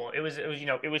was cool. It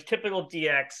was typical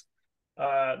DX.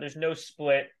 There's no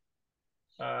split.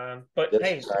 But Just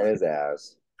hey, China's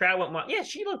ass. crowd went wild. Yeah,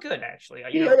 she looked good actually.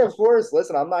 Yeah, of course.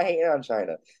 Listen, I'm not hating on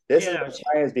China. This is Yeah, where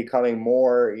China is becoming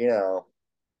more,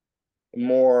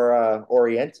 more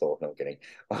oriental. No I'm kidding.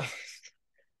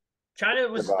 China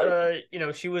was, About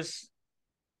it.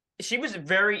 she was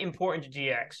very important to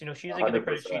DX. She doesn't get the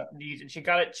credit 100%. she needs, and she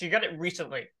got it. She got it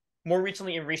recently. More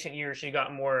recently, in recent years, she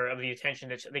got more of the attention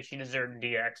that she deserved in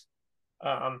DX.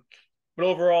 But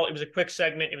overall, it was a quick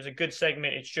segment. It was a good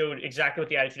segment. It showed exactly what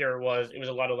the Attitude Era was. It was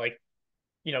a lot of like,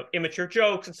 immature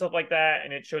jokes and stuff like that,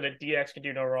 and it showed that DX could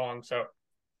do no wrong. So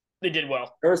they did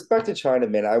well. In respect to China,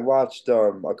 man, I watched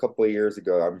a couple of years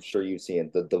ago. I'm sure you've seen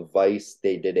it, the device.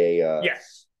 They did a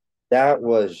Yes. that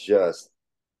was just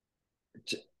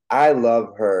I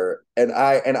love her, and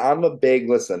I'm a big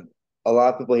listen. A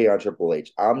lot of people hate on Triple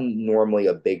H. I'm normally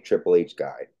a big Triple H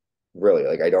guy, really.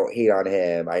 Like I don't hate on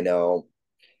him. I know,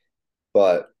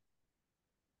 but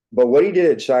what he did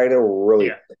at China really,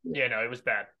 Yeah. Yeah. No, it was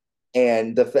bad.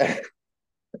 and the fact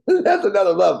that's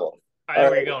another level. I All know right,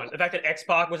 where you're going. The fact that X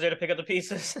Pac was there to pick up the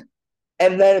pieces.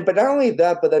 and then, but not only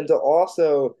that, but then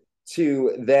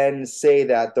to then say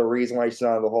that the reason why she's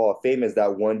not in the Hall of Fame is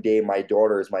that one day my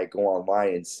daughters might go online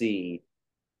and see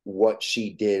what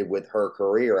she did with her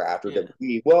career after Yeah.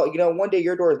 WWE. Well, one day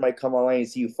your daughters might come online and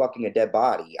see you fucking a dead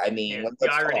body. I mean, Yeah. The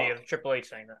let's irony talk. of Triple H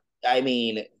saying that. I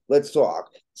mean, let's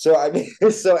talk. So I mean,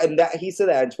 and that he said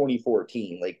that in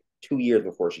 2014, like 2 years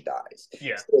before she dies.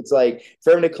 Yeah. So it's like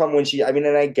for him to come when I mean,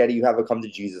 and I get it, you have a come to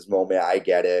Jesus moment, I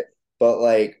get it, but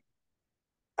like,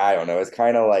 I don't know, it's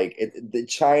kind of like the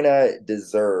China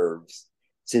deserves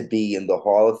to be in the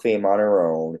Hall of Fame on her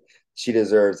own. She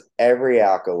deserves every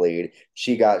accolade.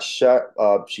 She got shut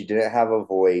up. She didn't have a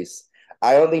voice.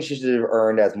 I don't think she should have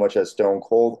earned as much as Stone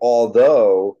Cold,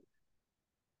 although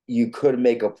you could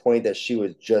make a point that she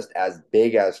was just as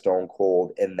big as Stone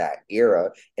Cold in that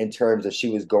era in terms of she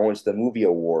was going to the movie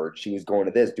awards, she was going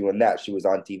to this, doing that, she was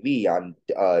on TV, on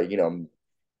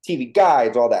TV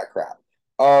guides, all that crap.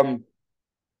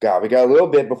 God, we got a little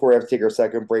bit before we have to take our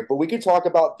second break, but we can talk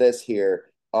about this here.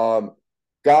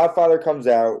 Godfather comes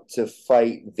out to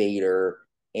fight Vader,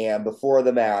 and before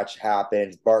the match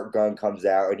happens, Bart Gunn comes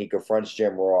out and he confronts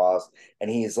Jim Ross, and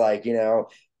he's like,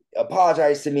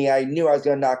 apologize to me. I knew I was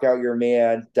going to knock out your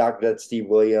man, Dr. Death Steve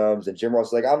Williams. And Jim Ross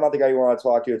is like, I'm not the guy you want to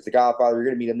talk to. It's the Godfather. You're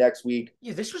going to meet him next week.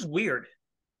 Yeah, this was weird.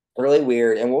 Really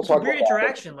weird. And we'll It's a talk about weird that.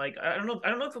 interaction. Like I don't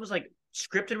know if it was like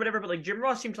scripted or whatever, but like Jim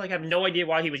Ross seemed to like have no idea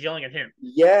why he was yelling at him.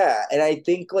 Yeah. And I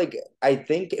think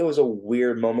it was a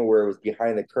weird moment where it was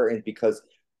behind the curtains because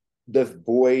the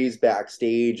boys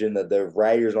backstage and the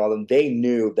writers and all them, they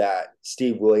knew that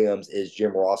Steve Williams is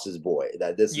Jim Ross's boy,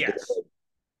 that this is Yes.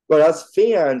 but us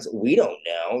fans, we don't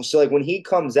know. So like when he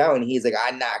comes out and he's like,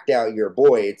 I knocked out your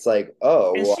boy, it's like,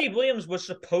 oh, And well, Steve Williams was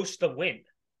supposed to win.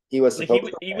 he was Like supposed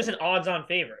to he was win. an odds-on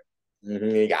favorite.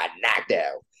 He got knocked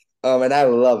out. And I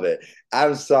love it.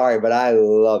 I'm sorry, but I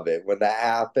love it when that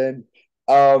happened.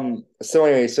 So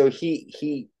anyway, so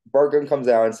he Barkum comes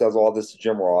out and says all this to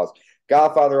Jim Ross.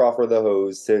 Godfather offer the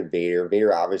hose to Vader.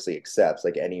 Vader obviously accepts,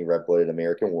 like any red-blooded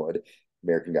American would,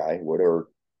 American guy would, or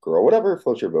girl, whatever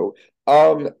floats your boat.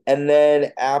 And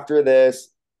then after this,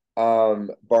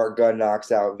 Bart Gunn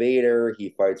knocks out Vader. He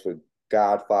fights with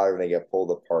Godfather, and they get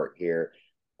pulled apart here.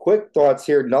 Quick thoughts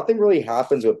here. Nothing really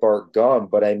happens with Bart Gunn,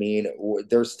 but I mean,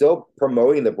 they're still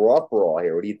promoting the Brawl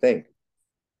here. What do you think?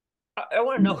 I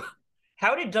want to know,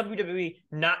 how did WWE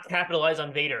not capitalize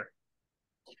on Vader?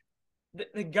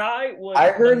 The guy was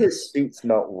I heard his suit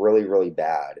smelled really, really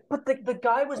bad. but the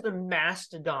guy was the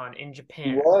mastodon in He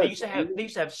Japan. was. They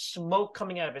used to have smoke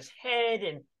coming out of his head,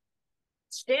 and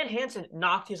Stan Hansen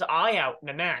knocked his eye out in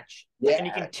a match, and he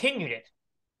Yeah, continued it.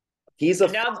 he's a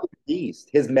And now fucking beast.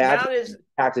 His match now with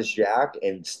Cactus Jack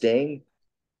and Sting.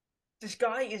 this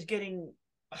guy is getting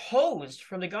hosed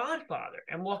from the Godfather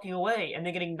and walking away, and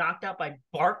then getting knocked out by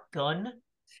Bart Gunn.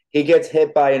 He gets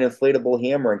hit by an inflatable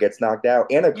hammer and gets knocked out,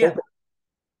 and a Yeah, coconut.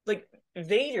 like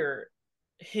Vader,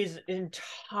 his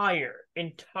entire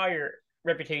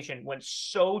reputation went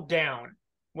so down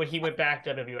when he went back to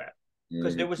WWF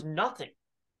because there Mhm. was nothing.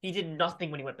 He did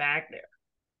nothing when he went back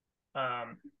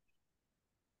there.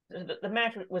 The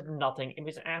match was nothing. It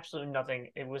was absolutely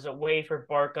nothing. It was a way for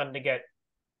Bart Gunn to get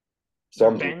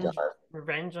Some people are.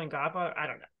 revenge on Godfather. I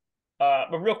don't know.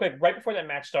 But real quick, right before that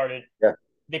match started, Yeah.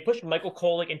 they pushed Michael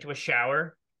Kolick into a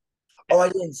shower. Oh, I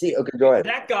didn't see. Okay, go ahead.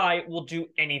 That guy will do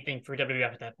anything for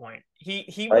WWF at that point. Right.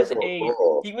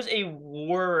 Cool. He was a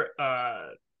war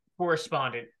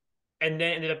correspondent, and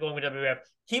then ended up going with WWF.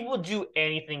 He will do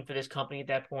anything for this company at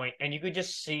that point, and you could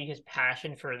just see his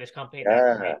passion for this company at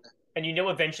that Yeah. point. And you know,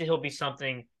 eventually he'll be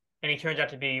something, and he turns out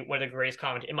to be one of the greatest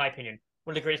commentators, in my opinion,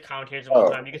 one of the greatest commentators of all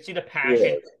Oh, time. You can see the yeah.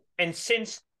 passion, and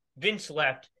since Vince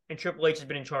left and Triple H has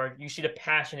been in charge, you see the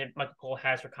passion that Michael Cole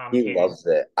has for He commentating. loves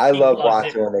it. I He love loves it.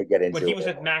 watching when they get When into he was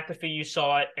it. with McAfee, you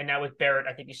saw it, and now with Barrett,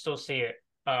 I think you still see it.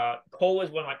 Cole is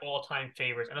one of my all-time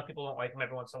favorites. I know people don't like him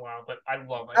every once in a while, but I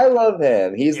love I him. love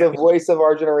him. He's Yeah, the voice of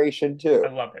our generation I too.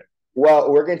 love it.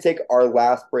 Well, we're gonna take our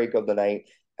last break of the night,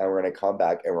 and we're gonna come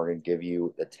back and we're gonna give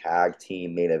you the tag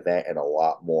team main event and a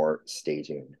lot more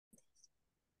staging.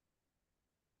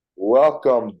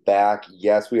 Welcome back.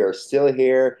 Yes, we are still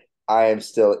here. I am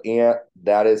still Ant.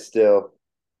 That is still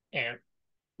And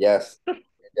yes.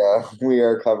 We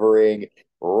are covering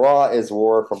Raw is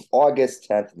War from August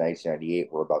 10th, 1998.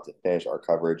 We're about to finish our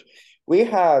coverage. We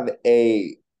have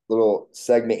a little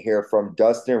segment here from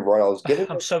Dustin Runnels giving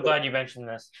I'm us, so glad you mentioned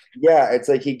this. yeah, it's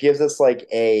like he gives us like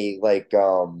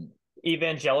Evangelical.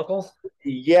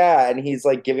 yeah, and he's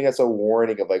like giving us a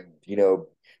warning of like,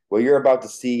 what you're about to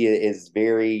see is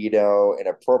very,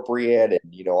 inappropriate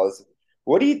and all this.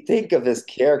 What do you think of this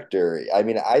character? I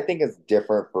mean, I think it's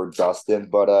different for Dustin,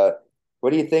 but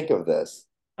what do you think of this?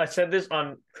 I said this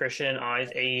on Christian and I's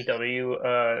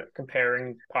AEW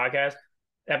comparing podcast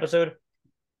episode.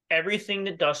 Everything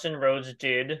that Dustin Rhodes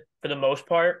did, for the most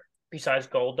part, besides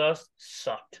Goldust,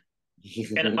 sucked.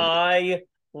 And I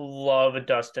love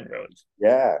Dustin Rhodes.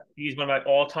 Yeah. He's one of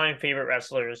my all-time favorite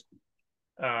wrestlers.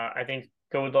 I think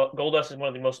Goldust is one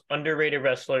of the most underrated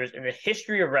wrestlers in the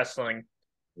history of wrestling.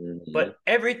 Mhm. But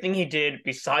everything he did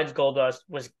besides Goldust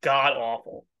was god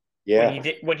awful. Yeah.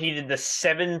 When he did the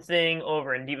 7 thing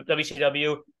over in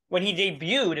WCW, when he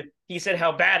debuted, he said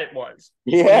how bad it was.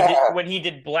 Yeah. When he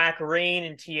did Black Rain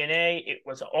in TNA, it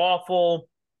was awful.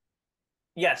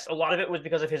 Yes, a lot of it was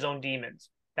because of his own demons.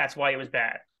 That's why it was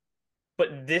bad.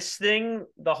 But this thing,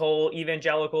 the whole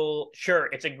evangelical, sure,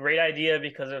 it's a great idea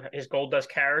because of his Goldust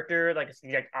character. Like, it's the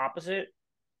exact opposite.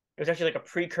 It was actually like a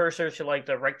precursor to like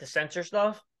the right to censor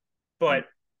stuff. But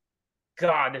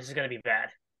God, this is going to be bad.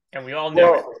 And we all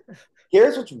know it. Well,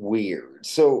 here's what's weird.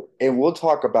 So, and we'll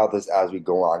talk about this as we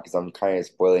go on because I'm kind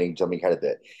of jumping ahead a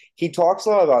bit. He talks a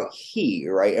lot about he,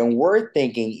 right? And we're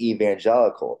thinking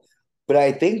evangelical. But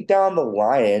I think down the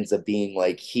line it ends up being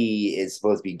like he is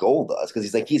supposed to be Goldust because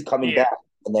he's like, he's coming Yeah. back.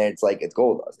 and then it's like it's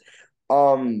Goldust.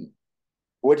 Um,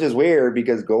 which is weird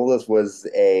because Goldust was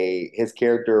his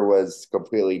character was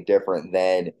completely different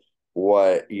than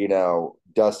what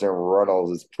Dustin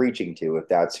Runnels is preaching to, if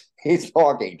that's who he's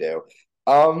talking to.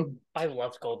 Um, I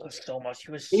loved Goldust so much.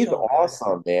 He was he's so good.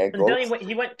 awesome, man. And then Goldust,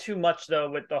 he went too much though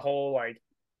with the whole like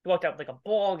he walked out with like a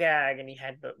ball gag and he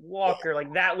had the walker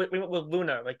like that with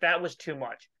Luna like that was too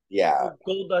much. yeah. But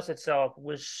Goldust itself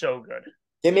was so good.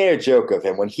 They made a joke of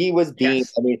him when he was being.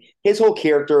 Yes. I mean, his whole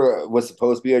character was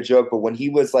supposed to be a joke, but when he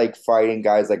was like fighting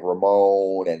guys like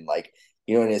Ramon and like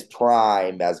in his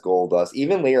prime as Goldust,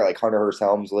 even later like Hunter Hearst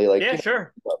Helmsley, like Yeah,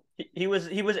 sure. He was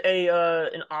a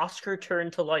an Oscar turn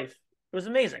to life. It was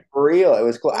amazing. for real, it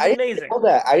was cool. It was I didn't amazing. know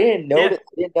that. I didn't know Yeah, that.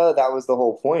 I didn't know that, that was the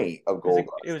whole point of it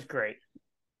Goldust. was great.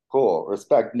 Cool,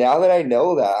 respect. Now that I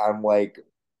know that, I'm like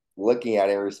looking at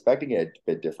it, and respecting it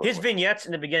a bit His differently. vignettes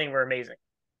in the beginning were amazing.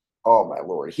 Oh my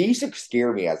lord, he used to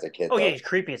scare me as a kid Oh yeah, though. he's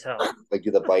creepy as hell. Like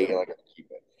do the bite and like keep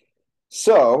it.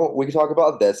 So we can talk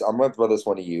about this. I'm gonna throw this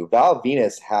one to you. Val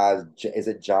Venus has, is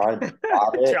it John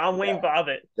Bobbitt? Jon Yeah, Wayne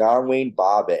Bobbit Jon Wayne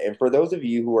Bobbit. And for those of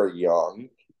you who are young,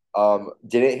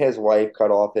 didn't his wife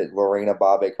cut off his Lorena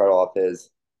Bobbitt cut off his?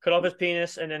 cut off his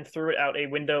penis and then threw it out a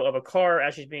window of a car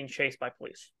as she's being chased by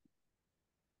police.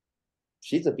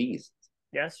 She's a beast.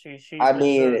 Yes, she I was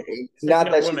mean, a it's stiff not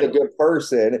young that she's a woman. good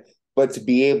person, but to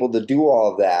be able to do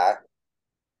all of that,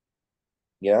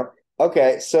 you know?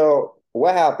 Okay, so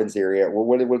what happens here? Yeah,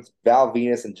 what's Val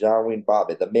Venus and Jon Wayne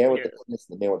Bobbitt? The man with Yeah. the penis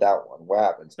and the man without one. What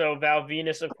happens? So Val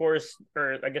Venus, of course,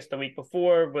 or I guess the week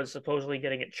before, was supposedly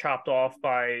getting it chopped off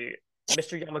by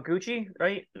Mr. Yamaguchi,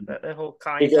 right? That whole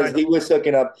Because kind of he was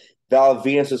hooking up, Val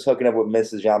Venus was hooking up with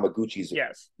Mrs. Yamaguchi's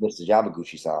yes. Mrs.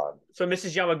 Yamaguchi-san. So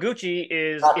Mrs.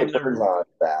 Yamaguchi Not to burn on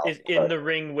Val, is in but the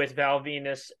ring with Val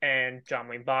Venus and Jon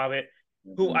Wayne Bobbit,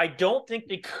 who mhm. I don't think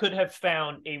they could have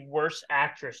found a worse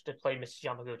actress to play Mrs.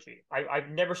 Yamaguchi. I've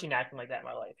never seen acting like that in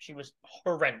my life. She was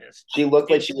horrendous. She looked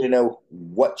like It, she didn't know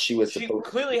what she was she supposed to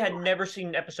clearly do. had never seen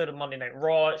an episode of Monday Night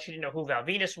Raw. She didn't know who Val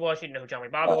Venus was. She didn't know who Jon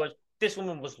Wayne Bobbit was. This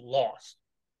woman was lost.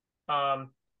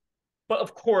 Um, but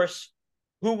of course,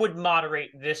 who would moderate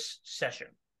this session?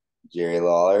 Jerry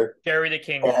Lawler. Jerry the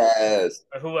King Lawler. Yes,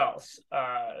 Who else?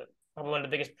 Probably one of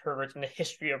the biggest perverts in the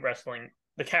history of wrestling.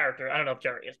 The character, I don't know if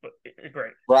Jerry is, but it's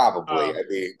great. probably. Um, I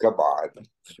mean, come on.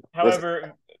 Listen,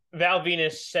 However, Val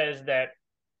Venus says that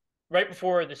right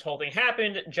before this whole thing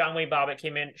happened, Jon Wayne Bobbit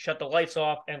came in, shut the lights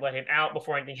off, and let him out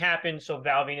before anything happened. So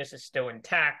Val Venus is still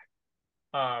intact.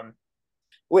 Um,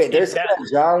 wait, if there's that, that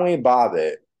John Wayne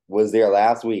Bobbitt was there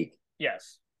last week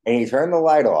yes, and he turned the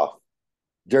light off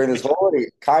during this which whole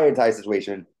Kai and Tai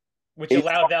situation. which He's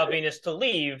allowed Val Venus to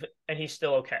leave, and he's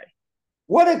still okay.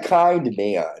 what a kind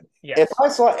man. If Yes, I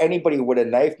saw anybody with a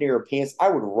knife near a penis, I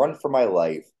would run for my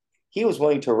life. He was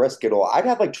willing to risk it all. I'd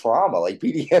have like trauma, like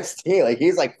PTSD. Like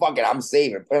he's like, fuck it, I'm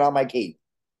saving. Put it on my cape.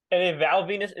 and if Val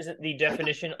Venus isn't the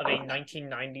definition of a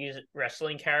 1990s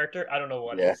wrestling character, I don't know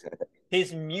what Yeah. is.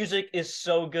 His music is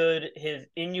so good. His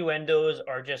innuendos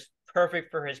are just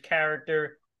perfect for his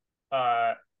character.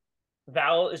 Uh,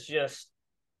 Val is just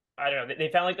I don't know. They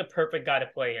found like the perfect guy to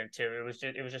play him too.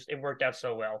 It worked out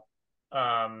so well.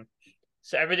 Um,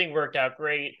 so everything worked out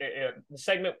great. The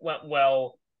segment went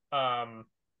well. Um,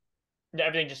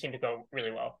 everything just seemed to go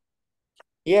really well.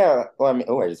 Yeah. Well, I mean,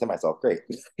 oh, I just hit myself. Great.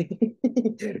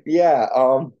 Yeah.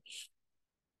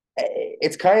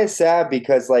 It's kind of sad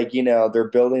because like they're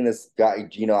building this guy,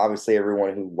 obviously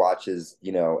everyone who watches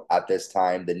at this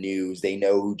time the news, they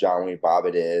know who John Wayne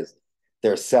Bobbitt is.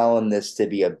 They're selling this to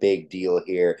be a big deal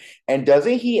here. And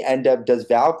doesn't he end up, does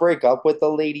Val break up with the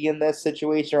lady in this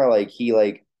situation, or like he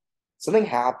like something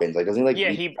happens, like doesn't he like Yeah,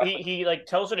 leave? he like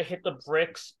tells her to hit the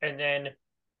bricks, and then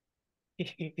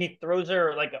he throws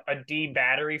her like a D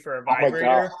battery for a Oh my god.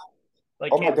 vibrator.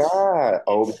 Like Oh my god.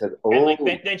 Oh, it's because and like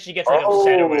oh, then she gets like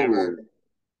upset or oh, whatever.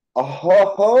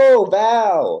 oh,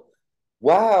 Val.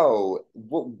 Wow.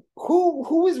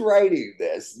 Who is writing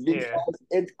this? Yeah, Because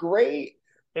it's great.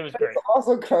 it was But it's great.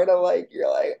 also kind of like you're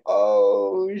like,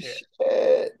 oh Yeah,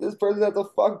 shit, this person has a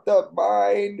fucked up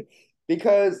mind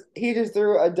because he just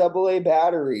threw a double A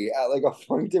battery at like a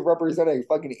point to represent a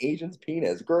fucking Asian's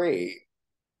penis. Great.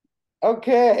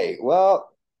 Okay, well,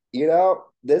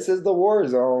 this is the war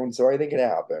zone, so anything can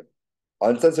happen.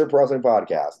 Uncensored Wrestling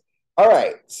Podcast. All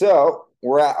right, so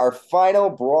we're at our final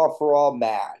Brawl for All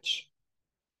match.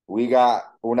 We got,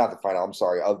 well, not the final, I'm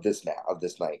sorry, of this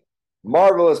night.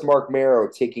 Marvelous Marc Mero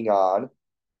taking on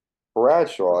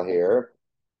Bradshaw here.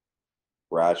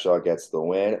 Bradshaw gets the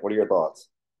win. What are your thoughts?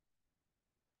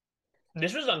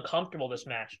 this was uncomfortable. This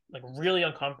match, like really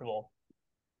uncomfortable.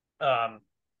 Um,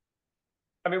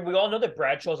 I mean, we all know that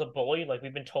Bradshaw's a bully. Like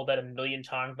we've been told that a million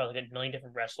times by like a million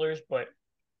different wrestlers, but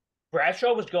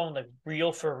Bradshaw was going like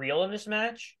real for real in this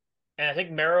match, and I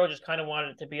think Mero just kind of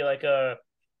wanted it to be like a,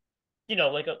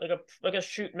 like a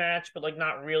shoot match, but like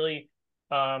not really.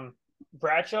 Um,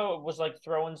 Bradshaw was like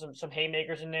throwing some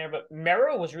haymakers in there, but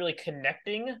Mero was really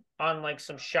connecting on like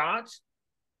some shots,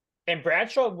 and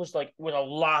Bradshaw was a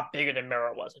lot bigger than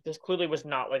Mero was. Like this clearly was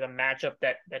not like a matchup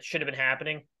that should have been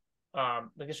happening.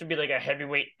 Like this would be like a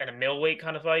heavyweight and a middleweight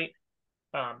kind of fight.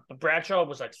 But Bradshaw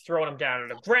was like throwing him down on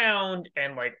the ground,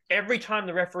 and like every time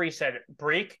the referee said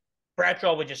break,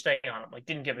 Bradshaw would just stay on him, like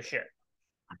didn't give a shit.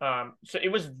 So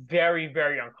it was very,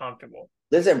 very uncomfortable.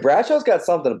 Listen, Bradshaw's got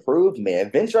something to prove,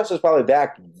 man. Vince Russo's probably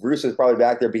back. Bruce is probably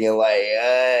back there being like,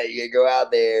 you go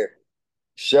out there,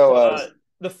 show So us.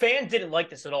 the fans didn't like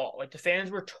this at all. Like the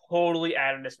fans were totally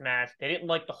out of this match. They didn't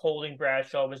like the holding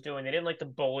Bradshaw was doing. They didn't like the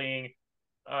bullying.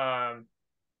 Um,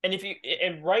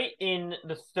 and right in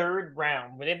the third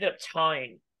round, when they ended up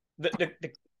tying, the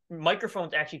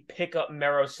microphones actually pick up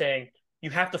Mero saying, "You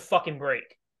have to fucking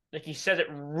break." Like he says it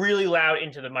really loud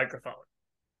into the microphone.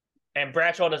 And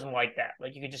Bradshaw doesn't like that.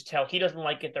 Like you could just tell he doesn't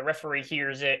like it. The referee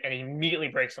hears it and he immediately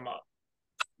breaks him up.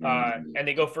 And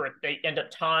they go for it. They end up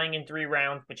tying in 3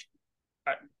 rounds, which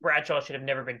Bradshaw should have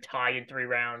never been tied in 3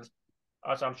 rounds.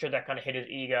 So I'm sure that kind of hit his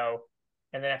ego.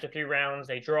 And then after 3 rounds,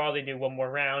 they draw. They do one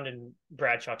more round, and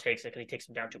Bradshaw takes it because he takes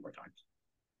him down 2 more times.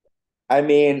 I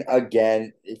mean,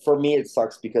 again, for me, it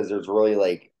sucks because there's really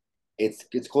like, it's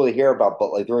cool to hear about,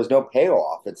 but like there was no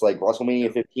payoff. It's like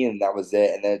WrestleMania 15, and that was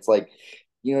it. And then it's like,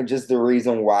 just the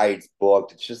reason why it's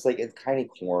booked. It's just like it's kind of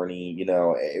corny.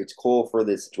 It's cool for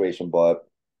this situation, but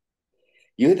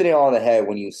you hit the nail on the head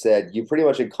when you said you pretty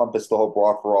much encompassed the whole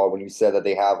Brawl for All when you said that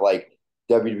they have like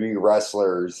WWE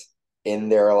wrestlers in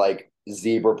their like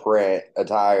zebra print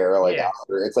attire, like Yeah.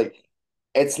 after it's like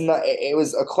it's not. It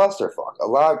was a clusterfuck, a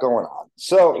lot going on.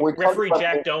 So Like we come referee to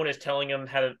Jack Doan is telling him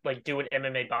how to like do an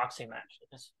MMA boxing match.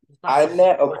 It's not I his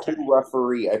met a forte. cool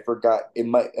referee. I forgot it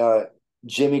might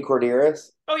Jimmy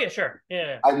Corderas. Oh yeah, sure.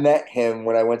 Yeah. I met him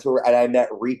when I went to and I met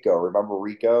Rico. Remember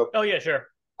Rico? Oh yeah, sure.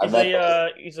 I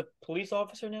met He's a police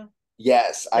officer now.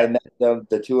 yes, I Okay. met them,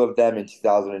 the two of them in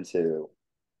 2002.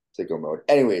 Sicko mode.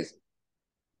 Anyways,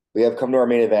 we have come to our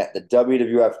main event. The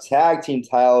WWF tag team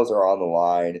titles are on the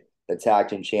line. The tag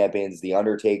team champions, The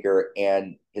Undertaker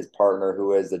and his partner,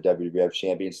 who is the WWF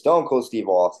champion, Stone Cold Steve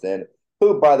Austin,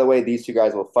 who, by the way, these two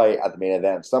guys will fight at the main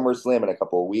event of SummerSlam in a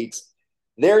couple of weeks.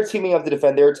 They're teaming up to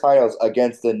defend their titles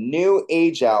against the new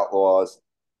Age Outlaws,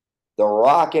 The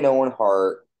Rock and Owen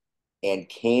Hart, and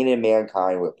Kane and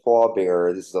Mankind with Paul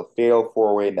Bearer. This is a fatal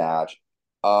four-way match.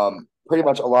 Pretty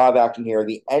much a lot of action here.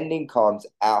 The ending comes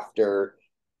after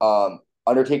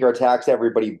Undertaker attacks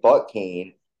everybody but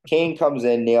Kane. Kane comes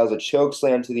in, nails a choke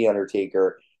slam to the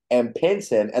Undertaker, and pins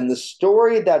him. And the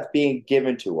story that's being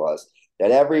given to us,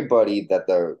 that everybody that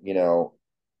the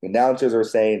announcers are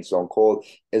saying, Stone Cold,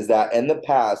 is that in the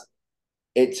past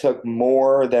it took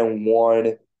more than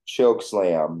one choke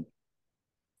slam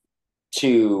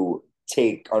to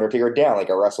take Undertaker down. Like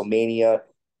at WrestleMania,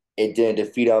 it didn't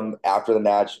defeat him after the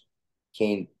match.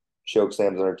 Kane choke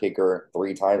slams Undertaker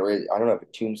 3 times. Or I don't know if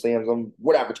it tomb slams him.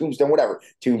 Whatever, tombstone, whatever.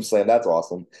 Tomb slam, that's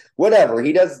awesome. Whatever.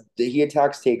 He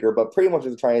attacks Taker, but pretty much what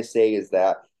they're trying to say is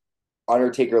that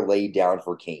Undertaker laid down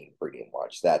for Kane pretty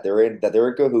much. That they're in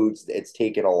cahoots. It's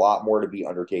taken a lot more to beat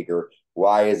Undertaker.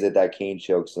 Why is it that Kane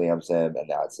choke slams him and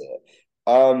that's it?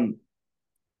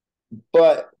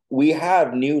 But we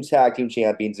have new tag team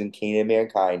champions in Kane and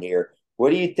Mankind here. What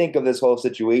do you think of this whole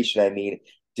situation? I mean,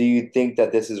 do you think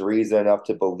that this is reason enough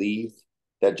to believe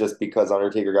that just because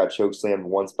Undertaker got chokeslammed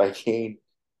once by Kane,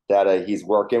 that he's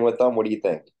working with them? What do you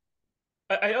think?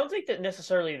 I don't think that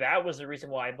necessarily that was the reason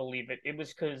why I believe it. It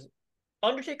was because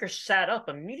Undertaker sat up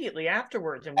immediately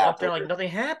afterwards and walked around like Afterward. nothing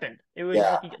happened. It was just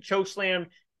Yeah. like he got choke slammed,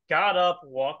 got up,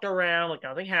 walked around like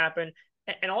nothing happened.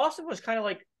 And Austin was kind of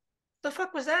like, the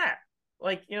fuck was that?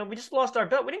 Like, we just lost our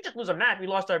belt. We didn't just lose a match, we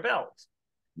lost our belts.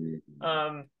 Mhm.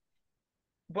 Um,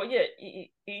 but yeah,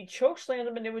 he choke slammed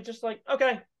him, and it was just like,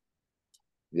 okay.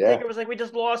 Yeah. Taker was like, we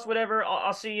just lost, whatever.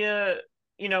 I'll see you, at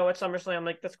SummerSlam.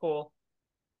 Like, that's cool.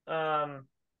 Um,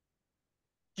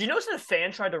 do you notice that a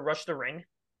fan tried to rush the ring?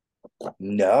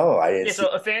 No, I didn't Yeah, see so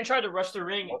a fan tried to rush the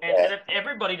ring, and that.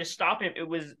 everybody to stop him. It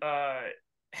was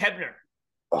Hebner.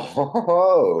 Why am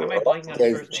Oh, I blanking on his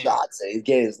getting first some name? shots. He's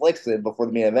getting his licks in before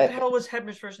the main What the event. hell was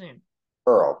Hebner's first name?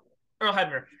 Earl. Earl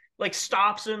Hebner. Like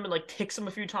stops him and like kicks him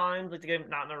a few times, like to get him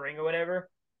not in the ring or whatever.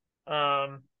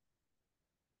 Um,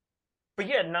 but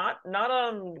yeah, not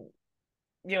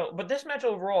but this match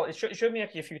overall, it showed me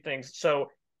actually a few things.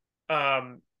 So,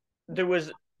 um, there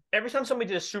was every time somebody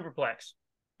did a superplex,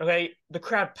 okay, the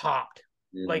crowd popped.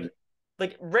 Mhm. Like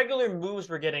like regular moves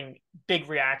were getting big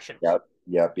reactions. Yep,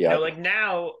 yep, You know, yep. like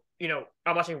now,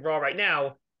 I'm watching Raw right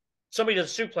now. Somebody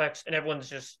does a suplex and everyone's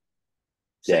just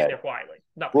sitting Dead. there quietly.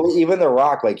 Nothing. Well, even The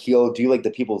Rock, like he'll do like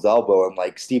the people's elbow, and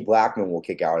like Steve Blackman will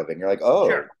kick out of it. And you're like,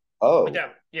 Sure. oh, Like oh,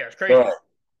 that. Yeah, it's go crazy. ahead.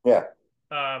 Yeah.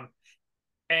 Um,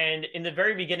 and in the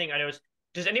very beginning, I noticed.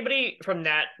 Does anybody from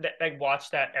that like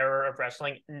watch that era of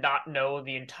wrestling not know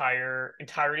the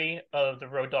entirety of the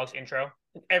Road Dogg's intro?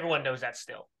 Everyone knows that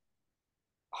still.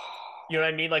 You know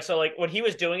what I mean? Like so, like when he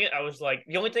was doing it, I was like,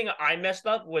 the only thing I messed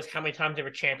up was how many times they were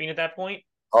champion at that point.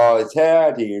 Oh, it's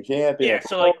tag team champion. Yeah,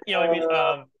 so like you know what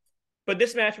I mean. But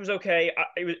this match was okay.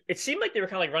 It seemed like they were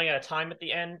kind of like running out of time at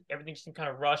the end. Everything seemed kind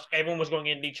of rushed. Everyone was going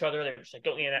into each other. They were just like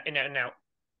going in and out.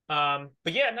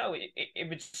 But yeah, no, it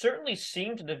would certainly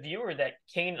seem to the viewer that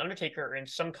Kane and Undertaker are in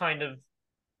some kind of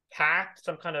pact,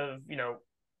 some kind of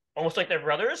almost like they're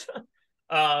brothers.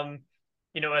 um,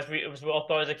 as we all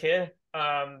thought as a kid.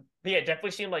 But yeah, it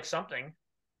definitely seemed like something.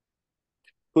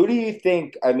 Who do you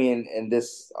think? I mean, and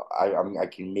this, I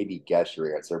can maybe guess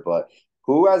your answer, but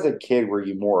who as a kid were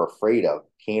you more afraid of,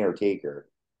 Kane or Taker?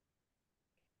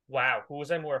 Wow, who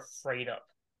was I more afraid of?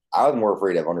 I was more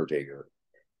afraid of Undertaker.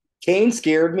 Kane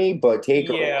scared me, but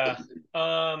Taker, Yeah.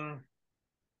 Um.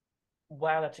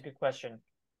 Wow, that's a good question.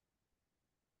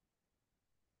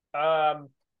 Um,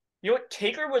 you know what?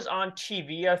 Taker was on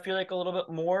TV, I feel like a little bit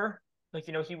more. Like,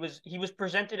 he was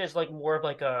presented as like more of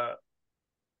like a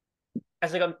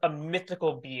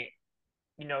mythical being.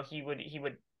 He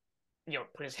would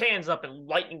put his hands up and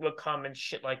lightning would come and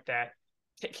shit like that.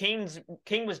 King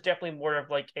was definitely more of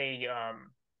like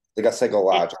like a it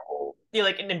psychological. yeah,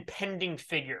 like an impending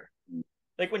figure.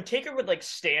 Like when Taker would like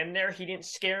stand there, he didn't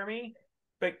scare me,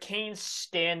 but Kane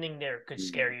standing there could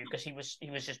scare you because he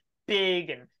was just big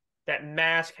and that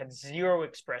mask had zero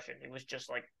expression. It was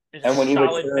a And when he would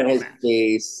solid turn metal his mask.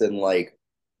 face and like,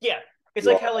 Yeah, it's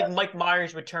draw like how like Mike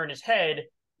Myers would turn his head,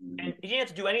 that. and he didn't have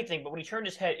to do anything, but when he turned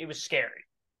his head, it was scary.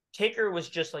 Taker was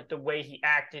just like the way he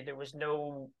acted. He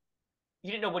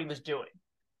didn't know what he was doing.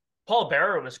 Paul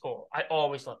Bearer was cool. I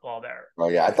always loved Paul Bearer. Oh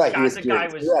yeah, I The thought he guy, was the scary guy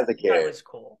too was as a the guy kid. was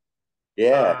cool.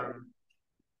 Yeah. Um,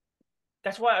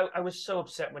 that's why I was so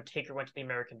upset when Taker went to the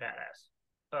American Badass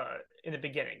in the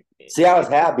beginning. See, I was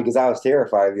happy because I was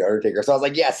terrified of the Undertaker, so I was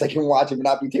like, yes, I can watch him and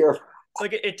not be terrified.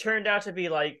 It turned out to be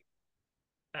like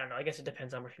I don't know. I guess it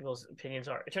depends on what people's opinions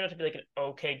are. It turned out to be like an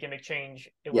okay gimmick change.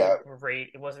 It Yeah, wasn't great.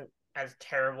 It wasn't as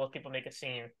terrible as people make it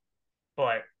seem.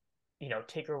 But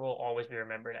Taker will always be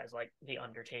remembered as like the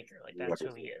Undertaker. Like the that's who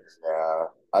he Undertaker. is. Yeah.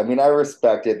 I mean, I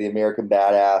respect it. The American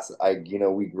Badass.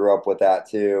 We grew up with that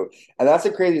too, and that's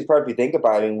the craziest part if you think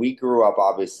about it. I mean, we grew up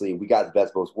obviously. We got the best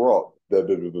of both worlds. Blah,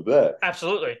 blah, blah, blah, blah.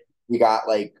 Absolutely. We got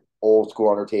like old school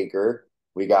Undertaker.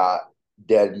 We got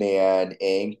Dead Man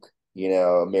Inc.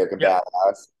 American Yep.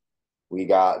 Badass. We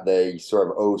got the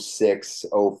sort of '06,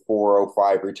 '04,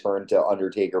 '05 return to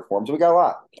Undertaker form. So we got a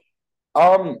lot.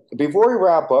 Before we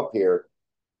wrap up here,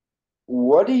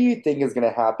 what do you think is going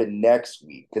to happen next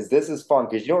week? Because this is fun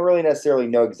because you don't really necessarily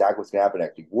know exactly what's going to happen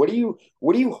next week. What do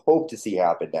you hope to see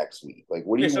happen next week? Like,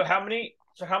 what do Okay. you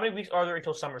So how many weeks are there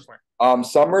until SummerSlam?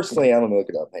 SummerSlam? Let me look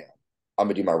it up. Hang on. I'm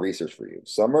gonna do my research for you.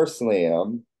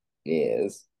 SummerSlam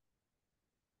is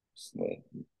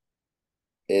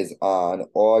is on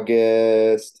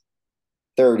August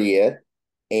 30th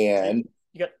So you, and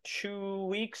you got 2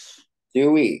 weeks.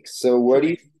 2 weeks. So what Two do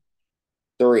you weeks.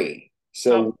 three?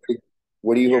 So So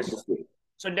what do you hope to yes. see?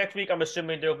 So next week, I'm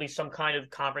assuming there'll be some kind of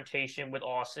confrontation with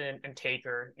Austin and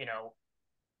Taker.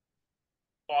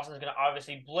 Austin's going to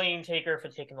obviously blame Taker for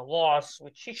taking the loss,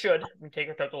 which he should. I mean,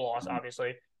 Taker took the loss,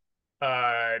 obviously.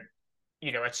 Uh,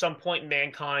 at some point,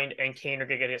 Mankind and Kane are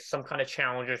going to get some kind of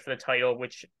challengers for the title,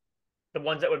 which the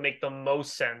ones that would make the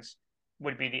most sense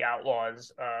would be the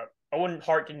Outlaws. Owen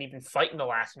Hart didn't even fight in the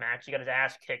last match. He got his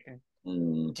ass kicked, and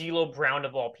Mm, D'Lo Brown,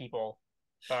 of all people,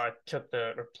 took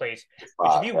the place. Which, if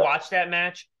spot. you watch that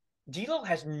match, D'Lo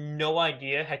has no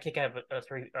idea how to kick out of a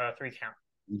three count.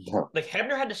 Yeah. Like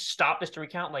Hebner had to stop this three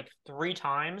count like 3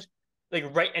 times, like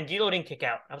right, and D'Lo didn't kick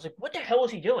out. I was like, what the hell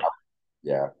was he doing?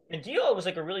 Yeah, And D'Lo was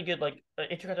like a really good like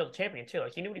Intercontinental champion too.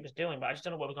 Like he knew what he was doing, but I just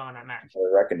don't know what was going on in that match.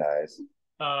 I recognize.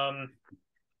 Um,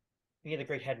 he had a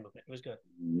great head movement. It was good.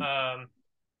 Mm. Um,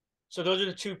 so those are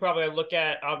the two probably I look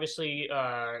at. Obviously,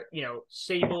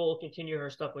 Sable continue her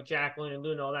stuff with Jacqueline and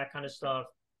Luna, all that kind of stuff.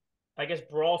 I guess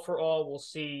Brawl for All, we'll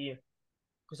see.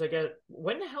 Because I guess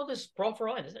when the hell does Brawl for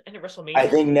All end? Isn't it end at WrestleMania?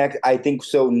 I think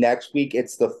so. Next week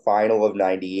it's the final of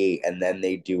 '98, and then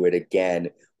they do it again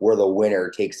where the winner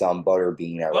takes on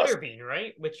Butterbean at Wrestle. Butterbean,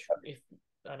 right? Which if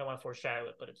I don't want to foreshadow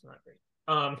it, but it's not great.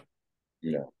 Um,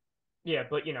 No. yeah,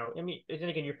 but I mean, then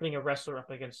again, you're putting a wrestler up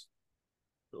against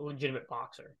a legitimate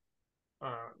boxer.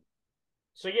 Um,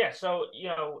 so yeah, so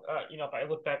if I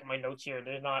look back at my notes here,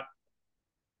 there's not.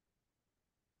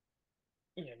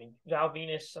 I mean, Val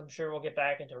Venus, I'm sure we'll get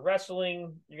back into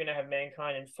wrestling. You're gonna have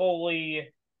Mankind and Foley.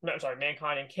 No, I'm sorry,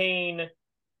 Mankind and Kane.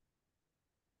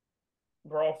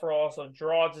 Brawl for All, so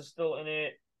Droz is still in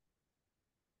it.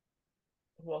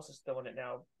 Who else is still in it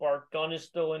now? Bart Gunn is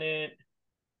still in it.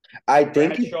 I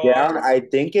think it's Bradshaw, down. I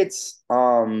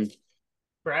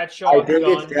Bradshaw, think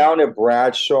it's Gunn. down to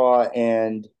Bradshaw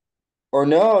and or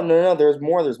no. There's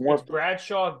more. There's It's more.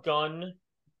 Bradshaw, Gunn,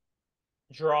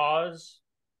 Droz.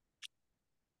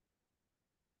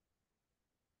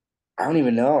 I don't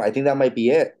even know. I think that might be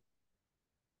it.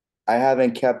 I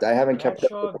haven't kept up with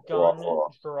Bradshaw, the Gunn, raw.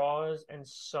 Droz, and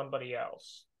somebody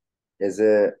else. Is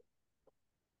it?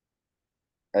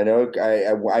 I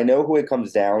know who it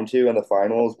comes down to in the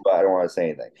finals, but I don't want to say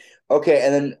anything. Okay,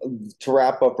 and then to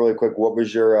wrap up really quick, what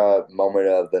was your moment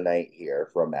of the night here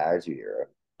from Attitude Era?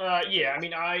 Yeah, I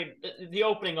mean, the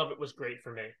opening of it was great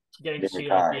for me. Getting to see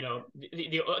like Mankind.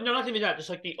 no, not even that, just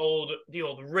like the old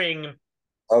ring,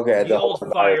 Okay, the the whole old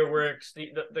environment. fireworks,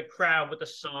 the crowd with the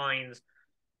signs.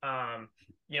 Um,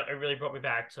 it really brought me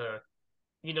back to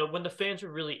when the fans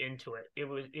were really into it.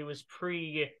 It was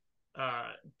pre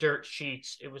dirt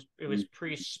sheets. It was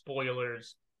pre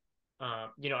spoilers.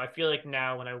 I feel like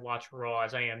now when I watch Raw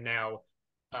as I am now,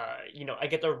 I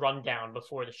get the rundown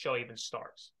before the show even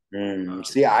starts. See,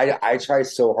 You know, I try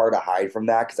so hard to hide from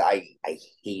that because I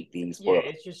hate being yeah, spoiled.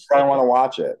 it's just I don't want to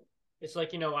watch it. it's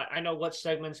like I know what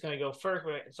segment's gonna go first,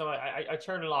 so I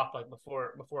turn it off like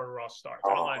before Raw starts.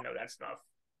 I don't want Oh, to know that stuff.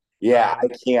 yeah, I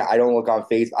Um, can't. I don't look on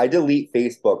Facebook. I delete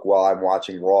Facebook while I'm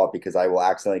watching Raw because I will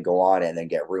accidentally go on it and then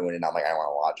get ruined, and I'm like, I don't want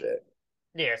to watch it.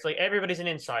 yeah, it's like everybody's an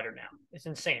insider now. It's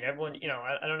insane. Everyone,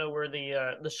 I don't know where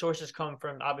the sources come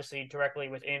from. Obviously, directly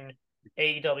within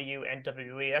AEW and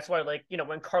WWE. That's why, like,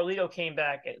 when Carlito came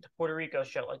back at the Puerto Rico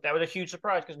show, like that was a huge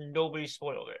surprise because nobody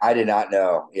spoiled it. I did not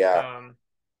know. Yeah. Um,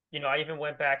 I even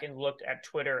went back and looked at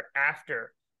Twitter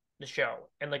after the show,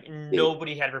 and like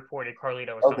nobody had reported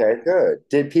Carlito was coming Okay, back. good.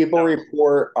 Did people So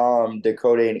report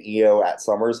Dakota and Io at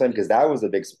SummerSlam? Because that was a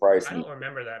big surprise I to me. don't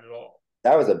remember that at all.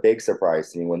 That was a big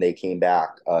surprise to me when they came back,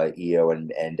 Io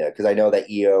and because I know that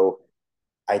Io,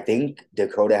 I think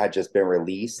Dakota had just been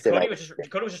released, and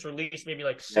Dakota was just released maybe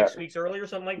like yeah, 6 weeks early or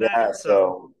something like yeah. that.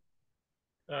 So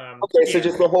So okay, so yeah,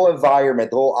 just the whole environment,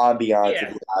 the whole ambiance of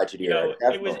yeah. the Attitude Era,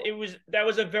 definitely. That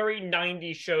was a very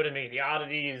 90s show to me. The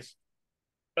oddities,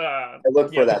 I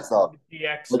look for that stuff, the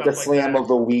DX like the stuff like slam that. of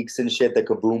the weeks and shit, the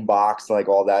kaboom box, like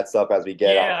all that stuff as we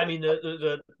get Yeah, up. I mean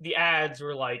the ads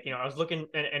were like, I was looking,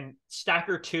 and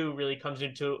Stacker 2 really comes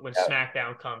into it when Yeah,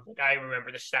 SmackDown comes. Like I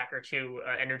remember the Stacker 2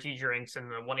 energy drinks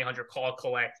and the 1-800 call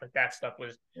collect. Like that stuff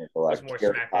was like more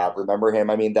Carrot Top, SmackDown. remember him?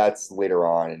 I mean, that's later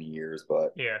on in years,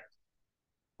 but. Yeah.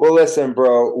 Well, listen,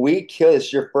 bro, we killed.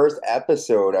 It's your first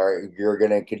episode. You're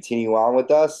gonna continue on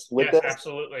with us with Yes, this,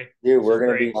 absolutely. dude? This We're is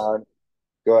gonna be great. on.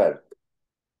 Go ahead.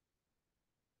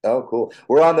 Oh, cool.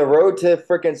 We're on the road to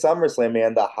freaking SummerSlam,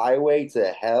 man. The highway to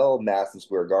hell, Madison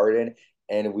Square Garden,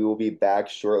 and we will be back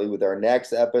shortly with our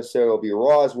next episode. It'll be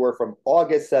Raw's. We're from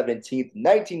August 17th,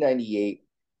 1998.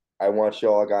 I want you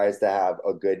all guys to have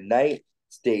a good night.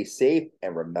 Stay safe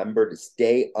and remember to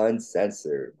stay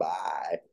uncensored. Bye.